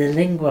 and the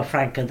lingua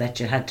franca that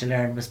you had to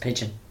learn was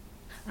pidgin.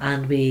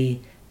 And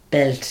we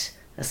built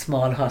a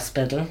small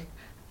hospital,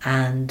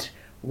 and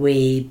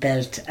we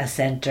built a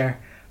centre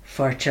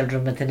for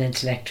children with an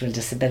intellectual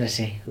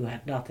disability who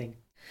had nothing.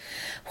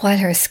 While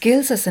her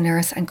skills as a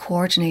nurse and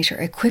coordinator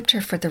equipped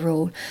her for the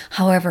role,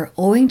 however,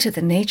 owing to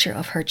the nature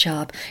of her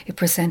job, it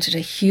presented a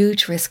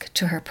huge risk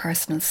to her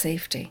personal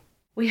safety.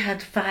 We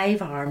had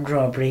 5 armed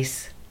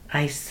robberies.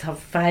 I have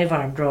 5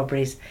 armed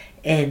robberies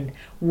in.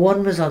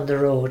 One was on the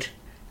road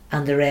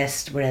and the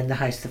rest were in the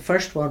house. The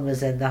first one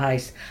was in the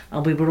house,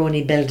 and we were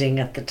only building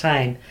at the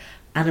time,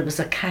 and it was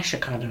a cash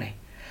economy.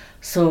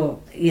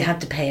 So you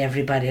had to pay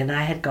everybody, and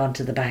I had gone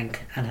to the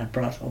bank and had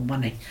brought home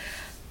money.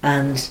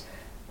 And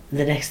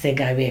the next thing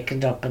I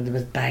wakened up and there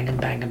was banging,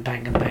 banging,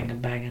 banging, banging,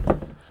 banging.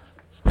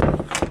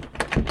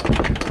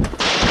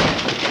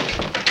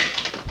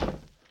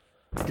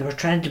 They were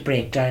trying to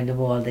break down the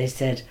wall, they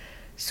said.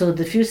 So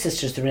the few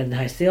sisters that were in the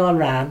house, they all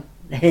ran,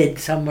 hid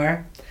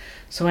somewhere.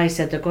 So I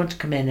said, they're going to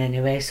come in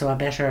anyway, so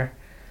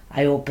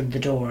I opened the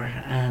door,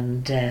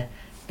 and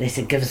they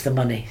said, give us the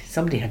money.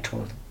 Somebody had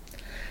told them.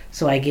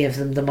 So I gave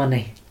them the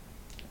money,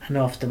 and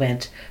off they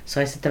went. So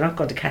I said, they're not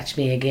going to catch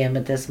me again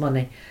with this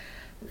money.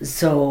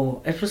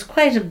 So it was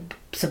quite a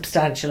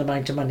substantial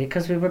amount of money,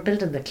 because we were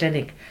building the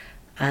clinic,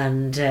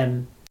 and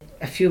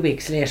a few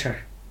weeks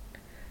later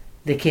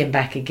they came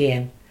back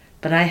again,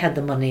 but I had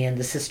the money in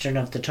the cistern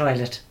of the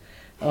toilet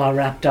all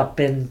wrapped up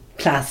in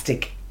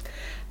plastic,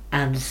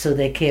 and so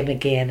they came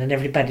again and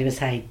everybody was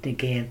hiding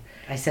again.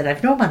 I said,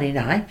 I've no money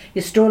now,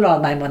 you stole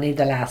all my money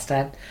the last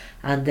time.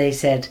 And they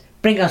said,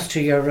 bring us to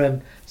your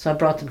room. So I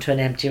brought them to an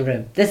empty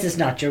room. This is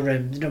not your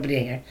room, there's nobody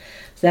here.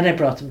 So then I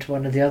brought them to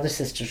one of the other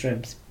sisters'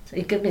 rooms.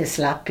 He gave me a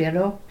slap,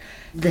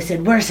 They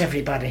said, where's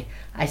everybody?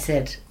 I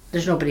said,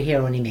 there's nobody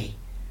here, only me.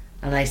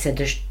 And I said,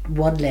 there's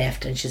one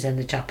left and she's in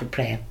the chapel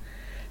praying.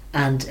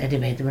 And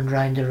anyway, they went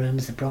round the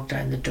rooms, they broke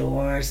down the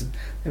doors, and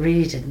they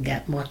really didn't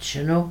get much,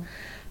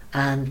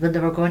 And when they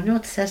were going, you know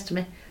what it says to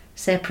me?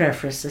 Say a prayer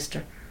for a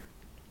sister.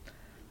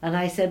 And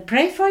I said,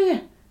 pray for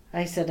you.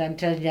 I said, I'm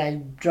telling you,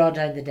 I'll draw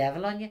down the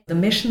devil on you. The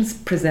missions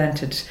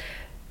presented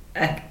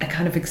a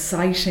kind of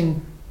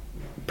exciting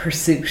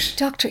pursuit.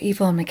 Dr.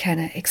 Yvonne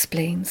McKenna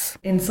explains.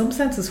 In some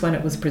senses, when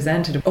it was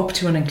presented, up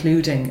to and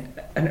including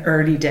an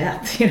early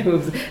death, it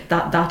was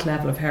that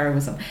level of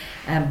heroism.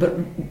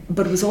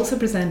 But it was also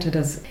presented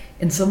as,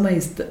 in some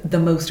ways, the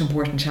most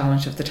important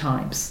challenge of the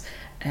times.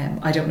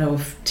 I don't know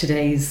if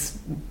today's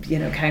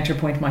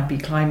counterpoint might be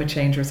climate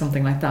change or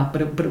something like that,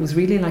 but it was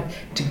really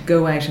like to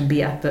go out and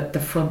be at the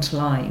front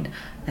line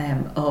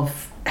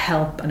of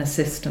help and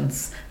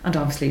assistance, and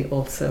obviously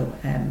also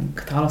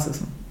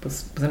Catholicism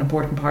was an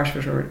important part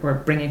of it, or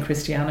bringing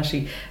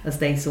Christianity as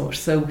they saw it.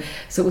 So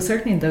it was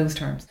certainly in those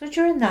terms. So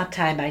during that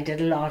time I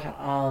did a lot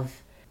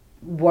of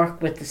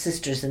work with the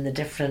sisters in the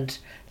different,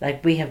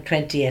 we have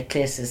 28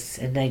 places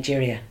in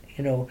Nigeria,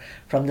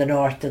 from the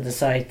north to the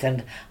south,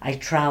 and I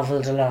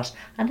travelled a lot.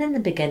 And in the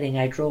beginning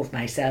I drove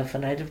myself,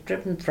 and I'd have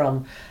driven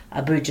from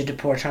Abuja to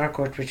Port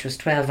Harcourt, which was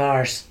 12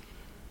 hours,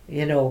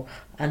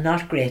 and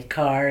not great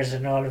cars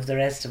and all of the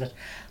rest of it.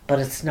 But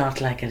it's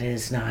not like it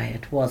is now.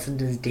 It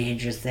wasn't as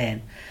dangerous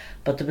then.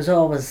 But there was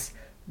always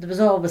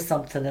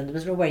something, and there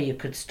was nowhere you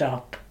could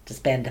stop to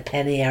spend a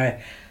penny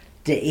or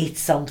to eat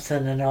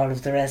something and all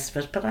of the rest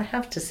of it. But I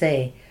have to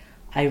say,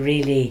 I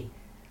really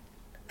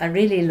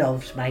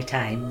loved my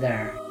time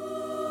there.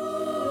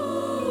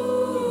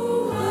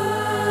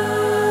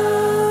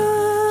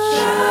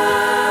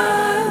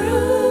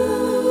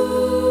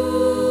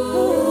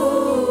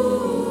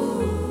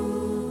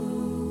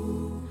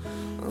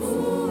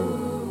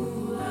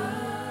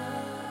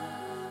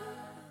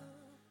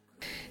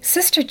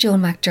 Sister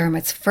Joan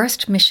McDermott's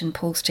first mission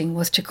posting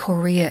was to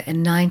Korea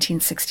in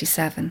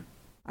 1967.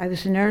 I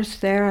was a nurse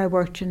there. I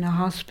worked in a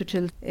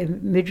hospital, a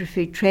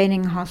midwifery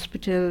training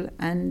hospital,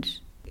 and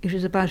it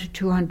was about a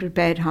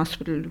 200-bed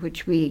hospital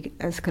which we,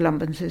 as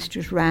Columban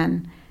Sisters,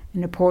 ran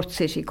in a port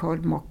city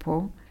called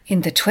Mokpo.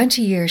 In the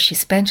 20 years she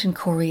spent in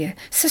Korea,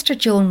 Sister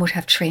Joan would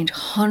have trained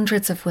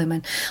hundreds of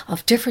women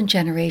of different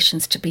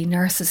generations to be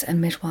nurses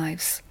and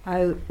midwives.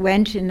 I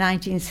went in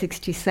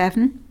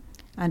 1967.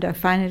 And I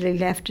finally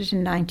left it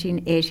in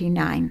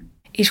 1989.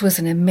 It was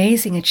an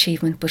amazing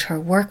achievement, but her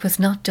work was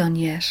not done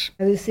yet.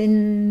 I was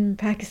in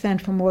Pakistan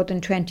for more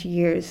than 20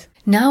 years.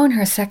 Now in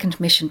her second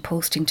mission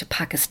posting to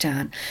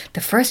Pakistan,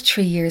 the first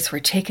 3 years were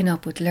taken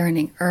up with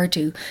learning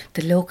Urdu,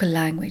 the local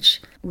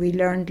language. We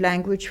learned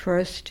language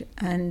first,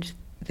 and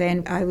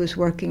then I was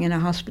working in a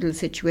hospital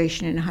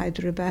situation in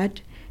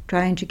Hyderabad,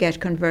 trying to get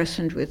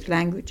conversant with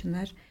language and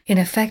that. In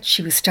effect,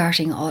 she was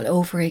starting all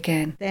over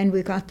again. Then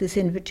we got this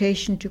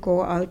invitation to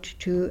go out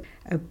to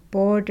a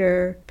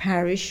border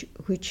parish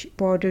which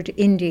bordered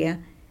India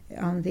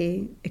on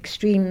the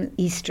extreme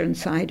eastern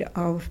side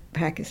of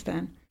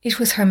Pakistan. It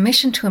was her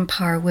mission to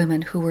empower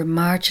women who were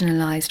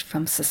marginalised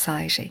from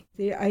society.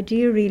 The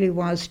idea really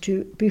was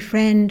to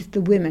befriend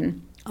the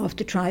women of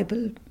the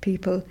tribal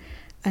people,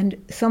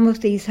 and some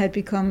of these had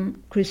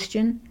become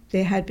Christian.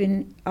 They had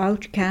been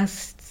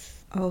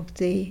outcasts of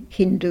the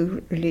Hindu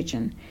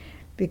religion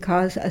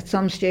because at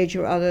some stage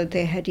or other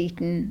they had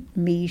eaten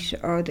meat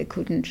or they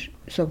couldn't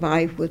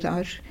survive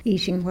without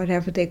eating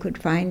whatever they could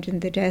find in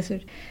the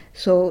desert.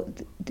 So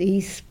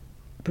these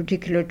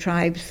particular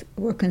tribes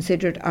were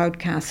considered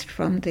outcast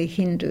from the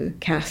Hindu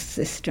caste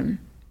system.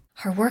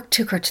 Her work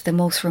took her to the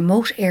most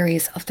remote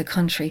areas of the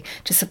country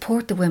to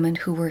support the women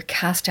who were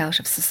cast out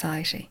of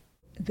society.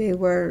 They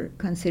were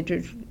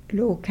considered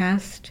low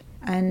caste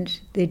and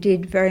they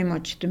did very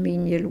much the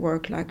menial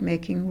work like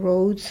making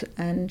roads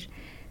and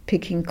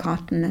picking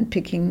cotton and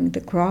picking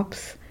the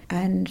crops,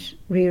 and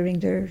rearing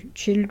their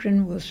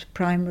children was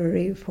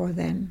primary for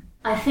them.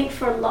 I think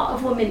for a lot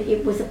of women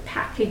it was a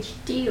package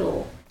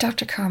deal.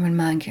 Dr. Carmen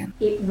Mangan.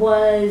 It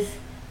was,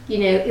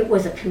 it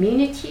was a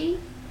community,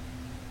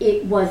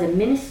 it was a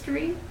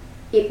ministry,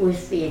 it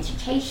was the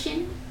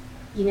education,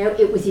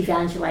 it was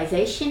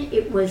evangelization,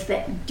 it was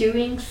that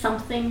doing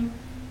something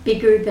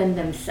bigger than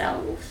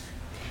themselves.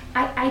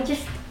 I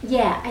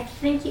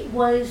think it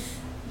was,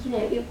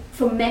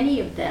 for many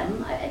of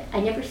them, I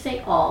never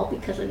say all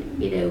because,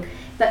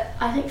 but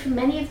I think for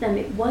many of them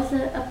it was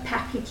a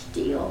package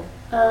deal.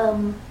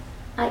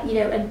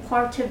 And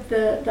part of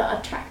the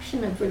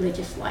attraction of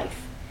religious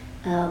life,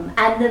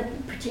 and the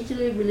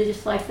particularly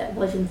religious life that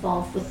was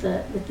involved with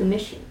the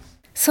missions.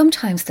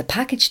 Sometimes the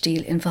package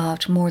deal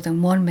involved more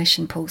than one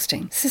mission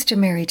posting. Sister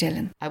Mary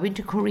Dillon. I went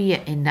to Korea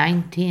in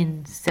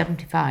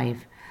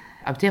 1975.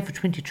 I was there for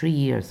 23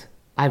 years.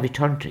 I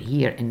returned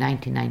here in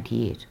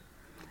 1998.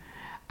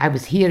 I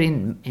was here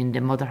in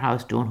the mother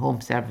house doing home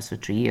service for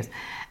 3 years,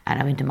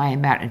 and I went to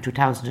Myanmar in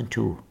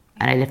 2002,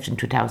 and I left in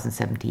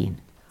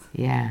 2017.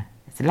 Yeah.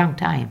 It's a long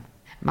time.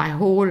 My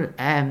whole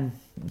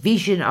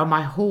vision or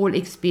my whole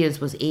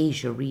experience was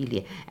Asia,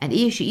 really. And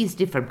Asia is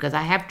different because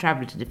I have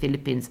travelled to the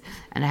Philippines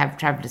and I have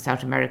travelled to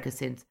South America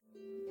since.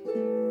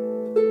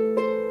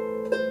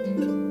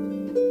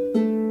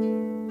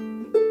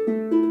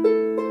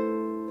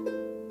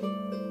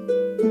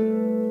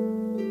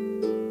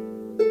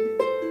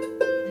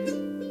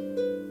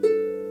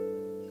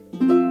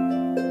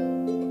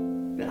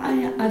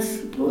 I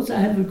suppose I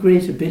have a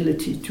great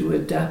ability to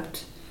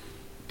adapt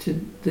to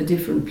the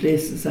different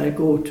places I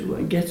go to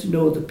and get to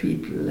know the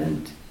people,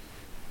 and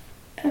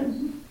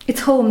it's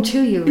home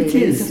to you,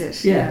 really, isn't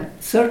it? Yeah.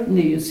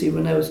 Certainly, you see,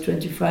 when I was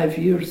 25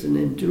 years in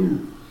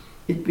Indu,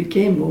 it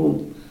became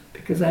home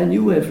because I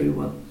knew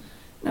everyone.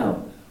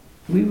 Now,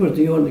 we were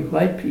the only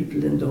white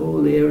people in the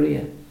whole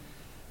area,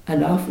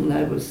 and often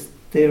I was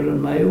there on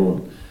my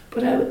own,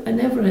 but I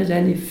never had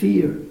any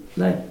fear.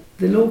 Like,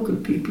 the local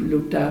people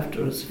looked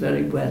after us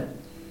very well,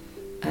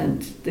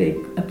 and they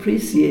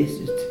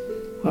appreciated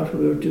what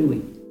we were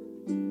doing.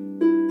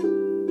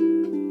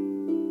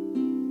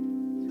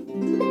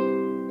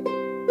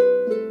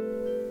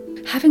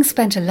 Having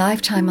spent a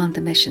lifetime on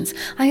the missions,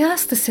 I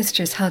asked the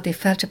sisters how they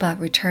felt about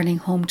returning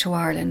home to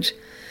Ireland.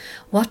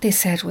 What they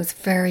said was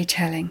very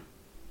telling.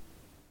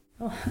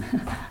 Oh,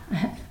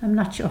 I'm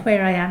not sure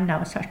where I am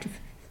now, sort of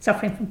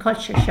suffering from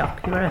culture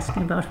shock. You were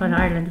asking about what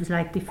Ireland was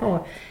like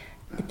before.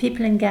 The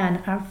people in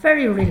Ghana are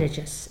very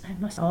religious.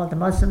 All the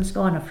Muslims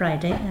go on a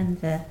Friday and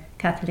the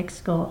Catholics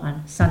go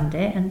on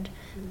Sunday, and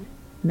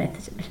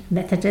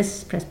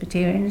Methodists,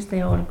 Presbyterians, they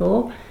all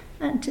go,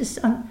 and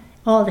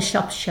all the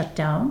shops shut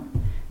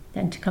down.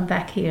 Then to come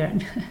back here,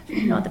 and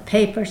the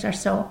papers are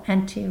so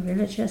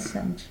anti-religious,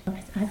 and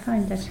I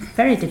find that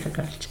very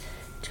difficult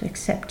to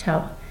accept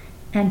how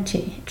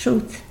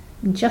anti-truth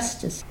and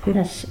justice that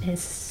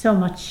is so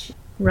much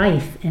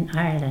rife in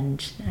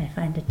Ireland. I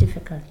find it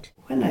difficult.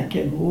 When I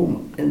came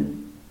home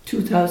in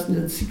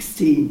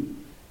 2016,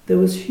 there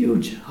was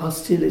huge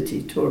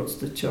hostility towards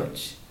the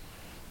church,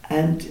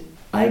 and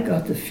I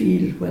got the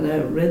feel when I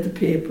read the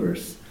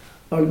papers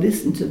or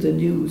listened to the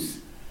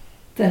news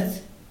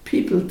that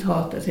people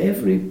thought that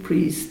every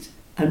priest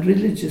and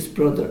religious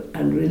brother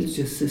and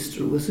religious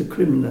sister was a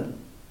criminal.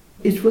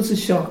 It was a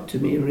shock to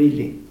me,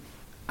 really.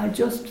 I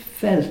just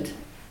felt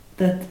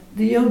that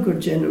the younger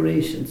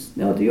generations,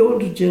 now the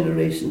older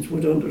generations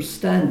would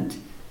understand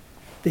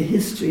the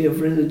history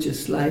of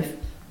religious life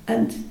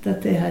and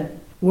that they had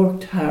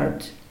worked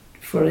hard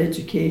for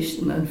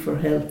education and for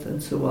health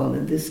and so on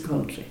in this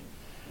country.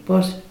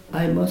 But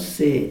I must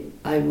say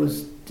I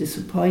was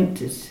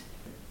disappointed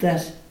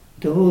that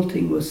the whole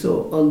thing was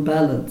so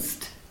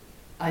unbalanced.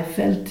 I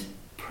felt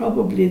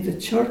probably the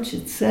church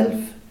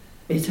itself,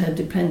 it had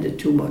depended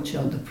too much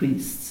on the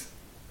priests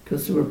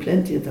because there were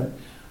plenty of them.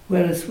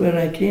 Whereas where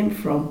I came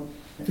from,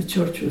 the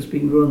church was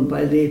being run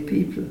by lay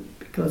people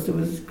because there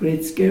was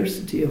great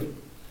scarcity of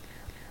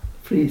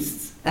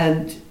priests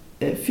and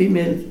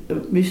female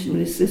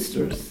missionary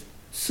sisters.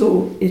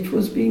 So it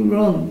was being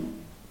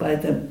run by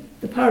them.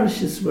 The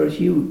parishes were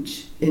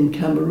huge in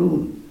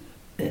Cameroon.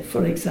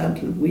 For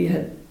example, we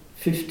had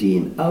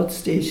 15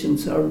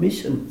 outstations or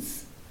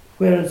missions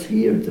whereas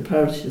here the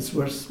parishes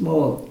were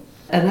small.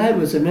 And I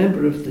was a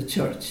member of the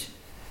church,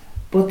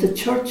 but the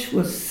church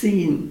was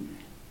seen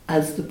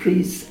as the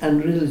priests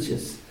and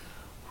religious,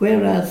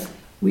 whereas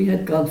we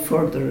had gone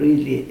further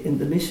really in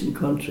the mission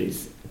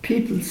countries.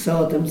 People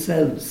saw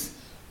themselves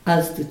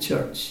as the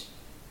church.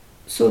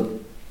 So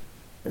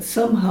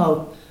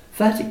somehow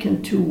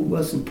Vatican II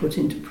wasn't put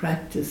into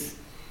practice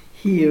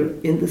here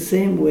in the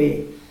same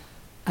way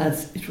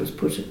as it was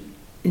put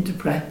into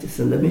practice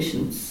in the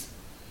missions.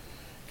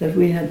 That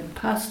we had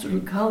pastoral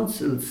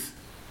councils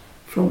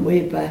from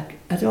way back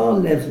at all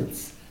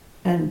levels,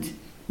 and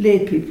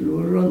lay people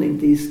were running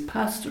these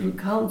pastoral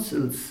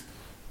councils.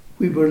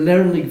 We were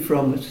learning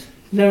from it,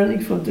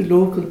 learning from the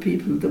local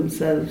people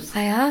themselves.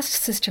 I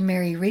asked Sister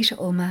Mary Rita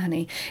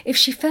O'Mahony if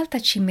she felt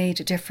that she made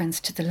a difference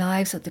to the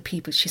lives of the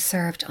people she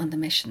served on the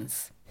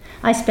missions.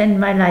 I spent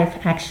my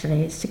life,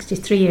 actually,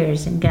 63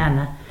 years in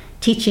Ghana,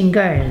 teaching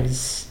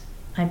girls.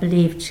 I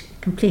believed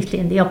completely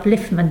in the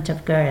upliftment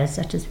of girls.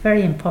 That is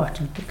very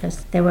important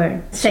because they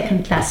were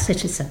second-class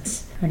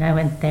citizens when I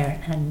went there.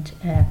 And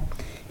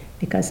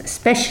because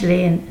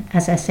especially,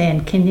 as I say,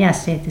 in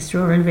Kinyasi, this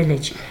rural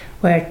village,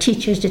 where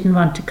teachers didn't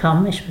want to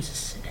come, it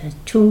was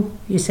too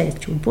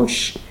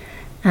bush,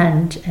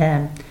 and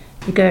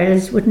the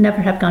girls would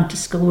never have gone to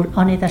school,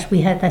 only that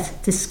we had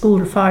this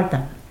school for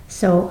them.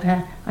 So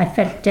I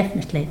felt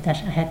definitely that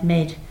I had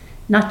made,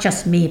 not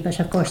just me, but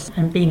of course,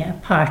 and being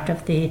a part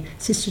of the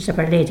Sisters of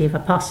Our Lady of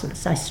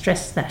Apostles, I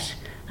stress that.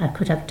 I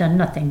could have done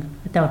nothing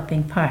without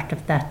being part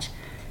of that.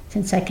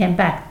 Since I came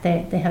back,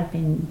 they have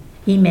been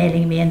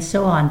emailing me and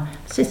so on.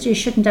 Sister, you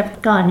shouldn't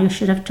have gone. You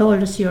should have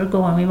told us you were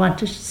going. We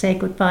wanted to say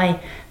goodbye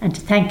and to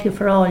thank you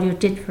for all you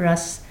did for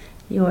us.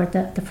 You were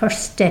the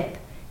first step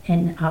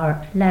in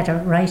our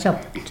ladder right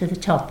up to the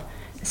top,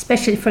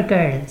 especially for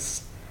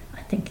girls.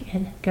 I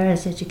think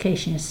girls'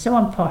 education is so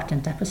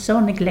important. That was so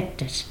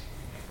neglected.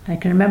 I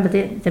can remember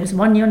there was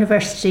one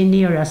university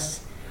near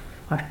us,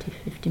 40,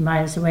 50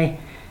 miles away,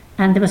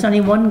 and there was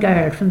only one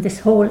girl from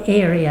this whole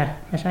area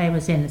that I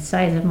was in, the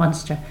size of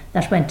Munster,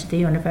 that went to the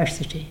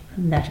university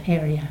from that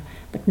area.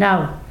 But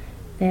now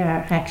there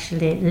are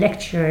actually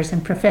lecturers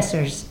and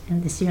professors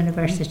in this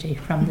university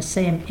from the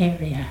same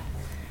area,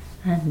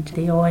 and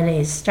the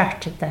OLAs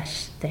started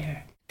that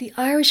there. The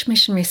Irish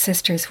missionary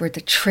sisters were the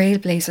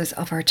trailblazers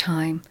of our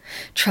time,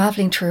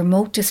 travelling to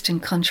remote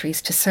distant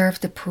countries to serve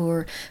the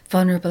poor,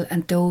 vulnerable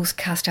and those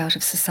cast out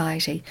of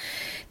society.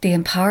 They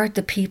empowered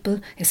the people,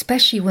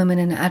 especially women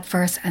in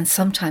adverse and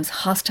sometimes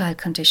hostile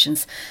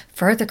conditions,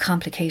 further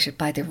complicated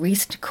by the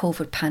recent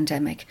COVID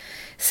pandemic.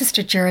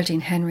 Sister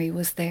Geraldine Henry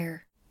was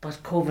there.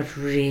 But COVID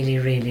really,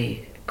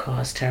 really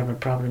caused terrible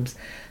problems.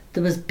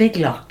 There was big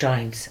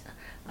lockdowns,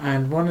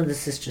 and one of the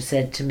sisters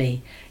said to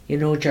me, you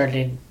know,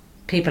 Geraldine,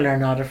 people are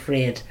not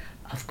afraid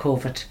of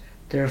COVID,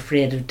 they're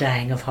afraid of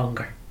dying of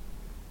hunger.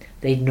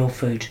 They'd no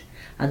food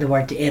and they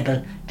weren't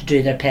able to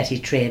do their petty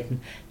trading,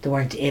 they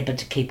weren't able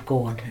to keep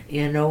going,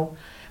 you know.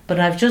 But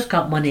I've just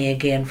got money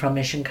again from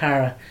Mission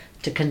Cara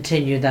to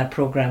continue that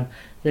programme.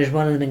 There's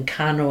one of them in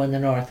Kano in the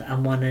north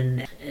and one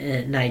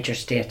in Niger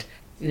State.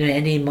 You know,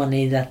 any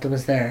money that there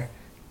was there,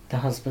 the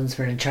husbands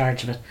were in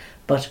charge of it.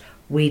 But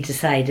we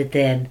decided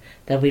then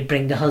that we'd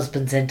bring the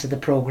husbands into the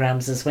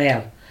programmes as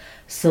well,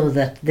 so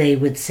that they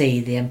would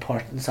see the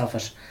importance of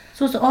it.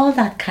 So it's all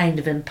that kind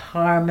of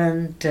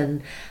empowerment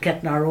and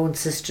getting our own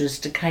sisters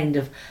to kind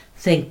of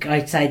think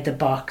outside the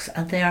box,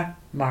 and they are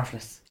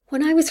marvellous.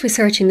 When I was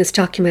researching this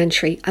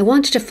documentary, I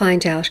wanted to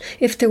find out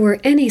if there were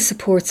any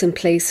supports in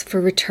place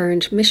for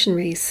returned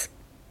missionaries.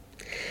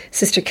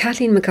 Sister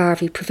Kathleen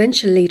McGarvey,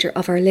 Provincial Leader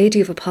of Our Lady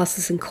of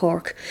Apostles in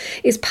Cork,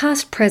 is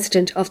past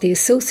President of the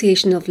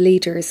Association of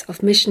Leaders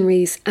of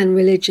Missionaries and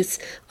Religious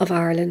of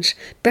Ireland,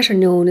 better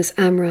known as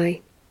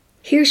AMRI.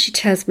 Here she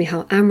tells me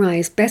how AMRI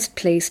is best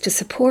placed to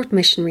support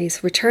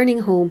missionaries returning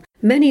home,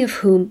 many of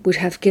whom would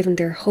have given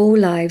their whole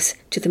lives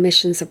to the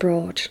missions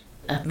abroad.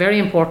 A very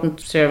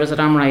important service that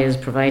AMRI is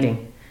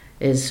providing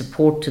is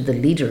support to the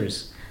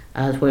leaders,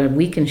 where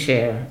we can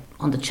share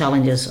on the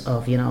challenges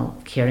of,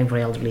 caring for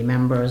elderly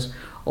members,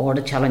 or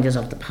the challenges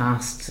of the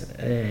past,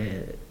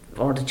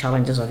 or the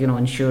challenges of,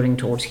 ensuring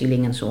towards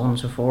healing and so on and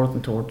so forth,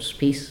 and towards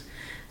peace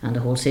and the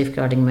whole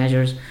safeguarding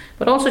measures,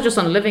 but also just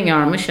on living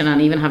our mission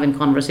and even having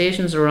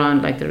conversations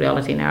around like the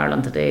reality in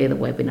Ireland today, the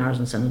webinars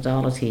on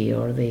synodality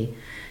or the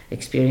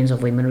experience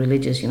of women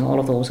religious, all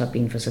of those have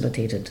been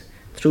facilitated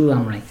through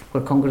AMRI,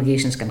 where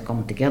congregations can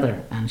come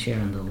together and share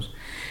in those.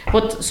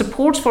 But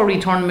supports for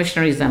returned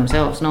missionaries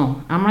themselves,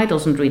 no, AMRI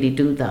doesn't really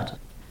do that.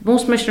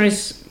 Most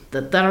missionaries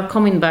that are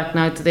coming back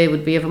now today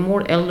would be of a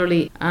more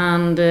elderly,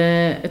 and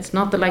it's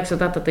not the likes of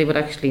that they would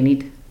actually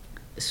need.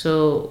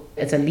 So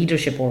it's a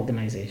leadership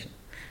organisation.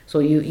 So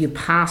you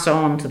pass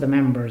on to the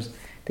members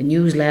the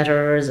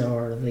newsletters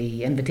or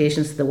the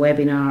invitations to the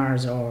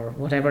webinars or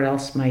whatever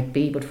else might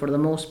be, but for the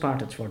most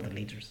part it's for the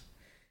leaders.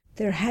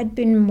 There had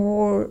been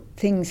more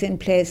things in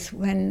place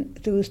when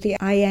there was the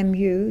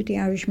IMU, the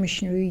Irish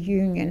Missionary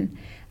Union,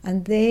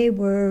 and they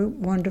were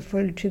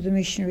wonderful to the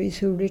missionaries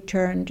who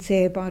returned,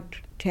 say about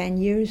 10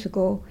 years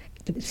ago.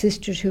 the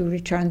sisters who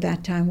returned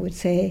that time would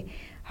say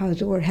how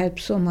they were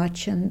helped so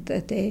much, and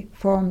that they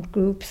formed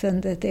groups,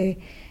 and that they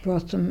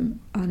brought them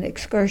on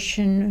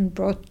excursion and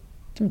brought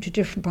them to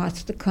different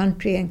parts of the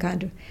country and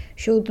kind of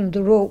showed them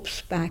the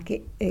ropes back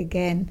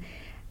again.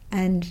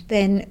 And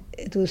then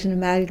there was an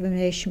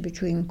amalgamation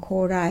between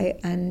Corai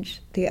and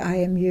the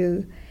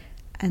IMU,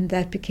 and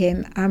that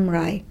became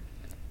Amrai.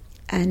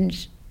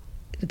 And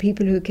the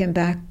people who came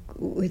back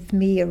with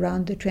me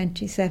around the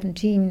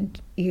 2017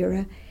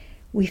 era,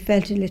 we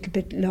felt a little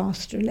bit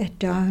lost or let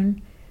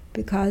down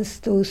because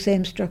those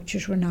same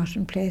structures were not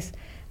in place.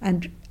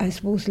 And I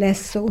suppose less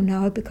so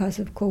now because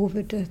of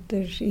COVID, that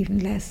there's even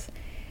less.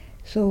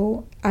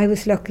 So I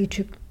was lucky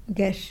to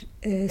get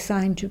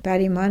assigned to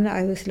Ballymun.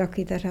 I was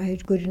lucky that I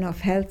had good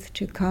enough health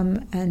to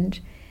come and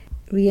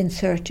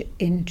reinsert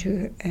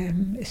into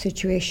a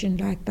situation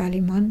like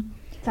Ballymun.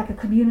 It's like a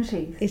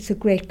community. It's a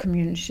great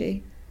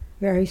community,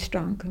 very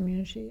strong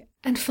community.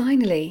 And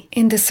finally,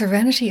 in the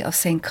serenity of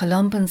St.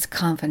 Columban's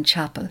Convent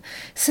Chapel,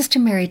 Sister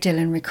Mary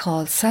Dillon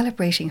recalls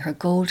celebrating her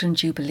Golden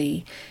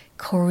Jubilee,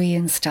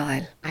 Korean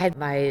style. I had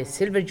my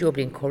Silver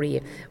Jubilee in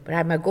Korea, but I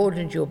had my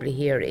Golden Jubilee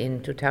here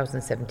in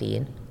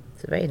 2017.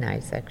 It's very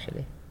nice,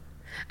 actually.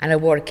 And I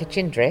wore a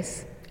kitchen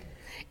dress.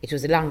 It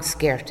was a long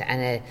skirt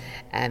and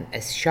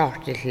a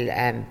short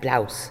little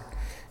blouse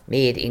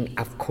made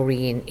of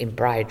Korean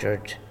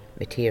embroidered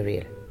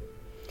material.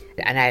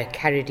 And I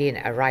carried in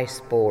a rice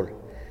bowl,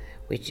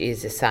 which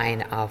is a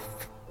sign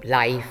of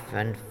life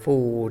and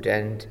food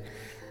and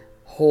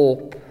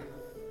hope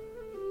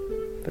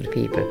for the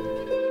people.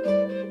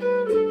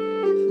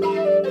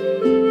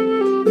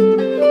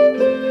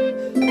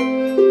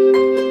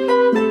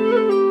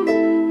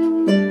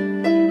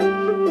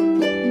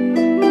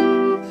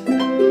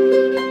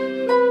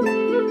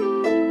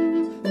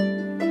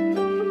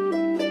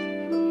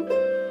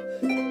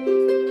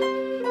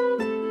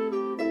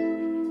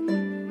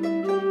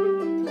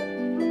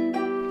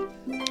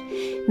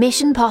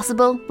 Mission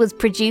Possible was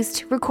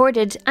produced,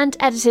 recorded and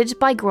edited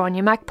by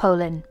Gráinne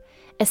McPolin.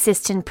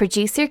 Assistant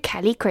producer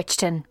Kelly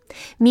Crichton.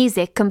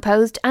 Music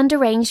composed and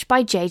arranged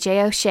by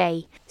JJ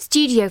O'Shea.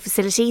 Studio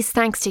facilities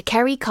thanks to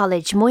Kerry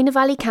College, Moyna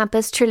Valley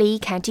Campus, Tralee,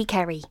 County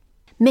Kerry.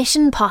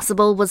 Mission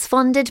Possible was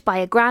funded by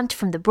a grant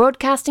from the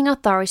Broadcasting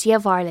Authority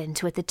of Ireland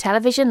with a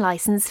television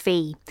licence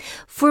fee.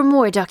 For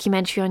more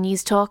documentary on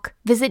Newstalk,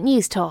 visit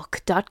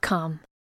newstalk.com.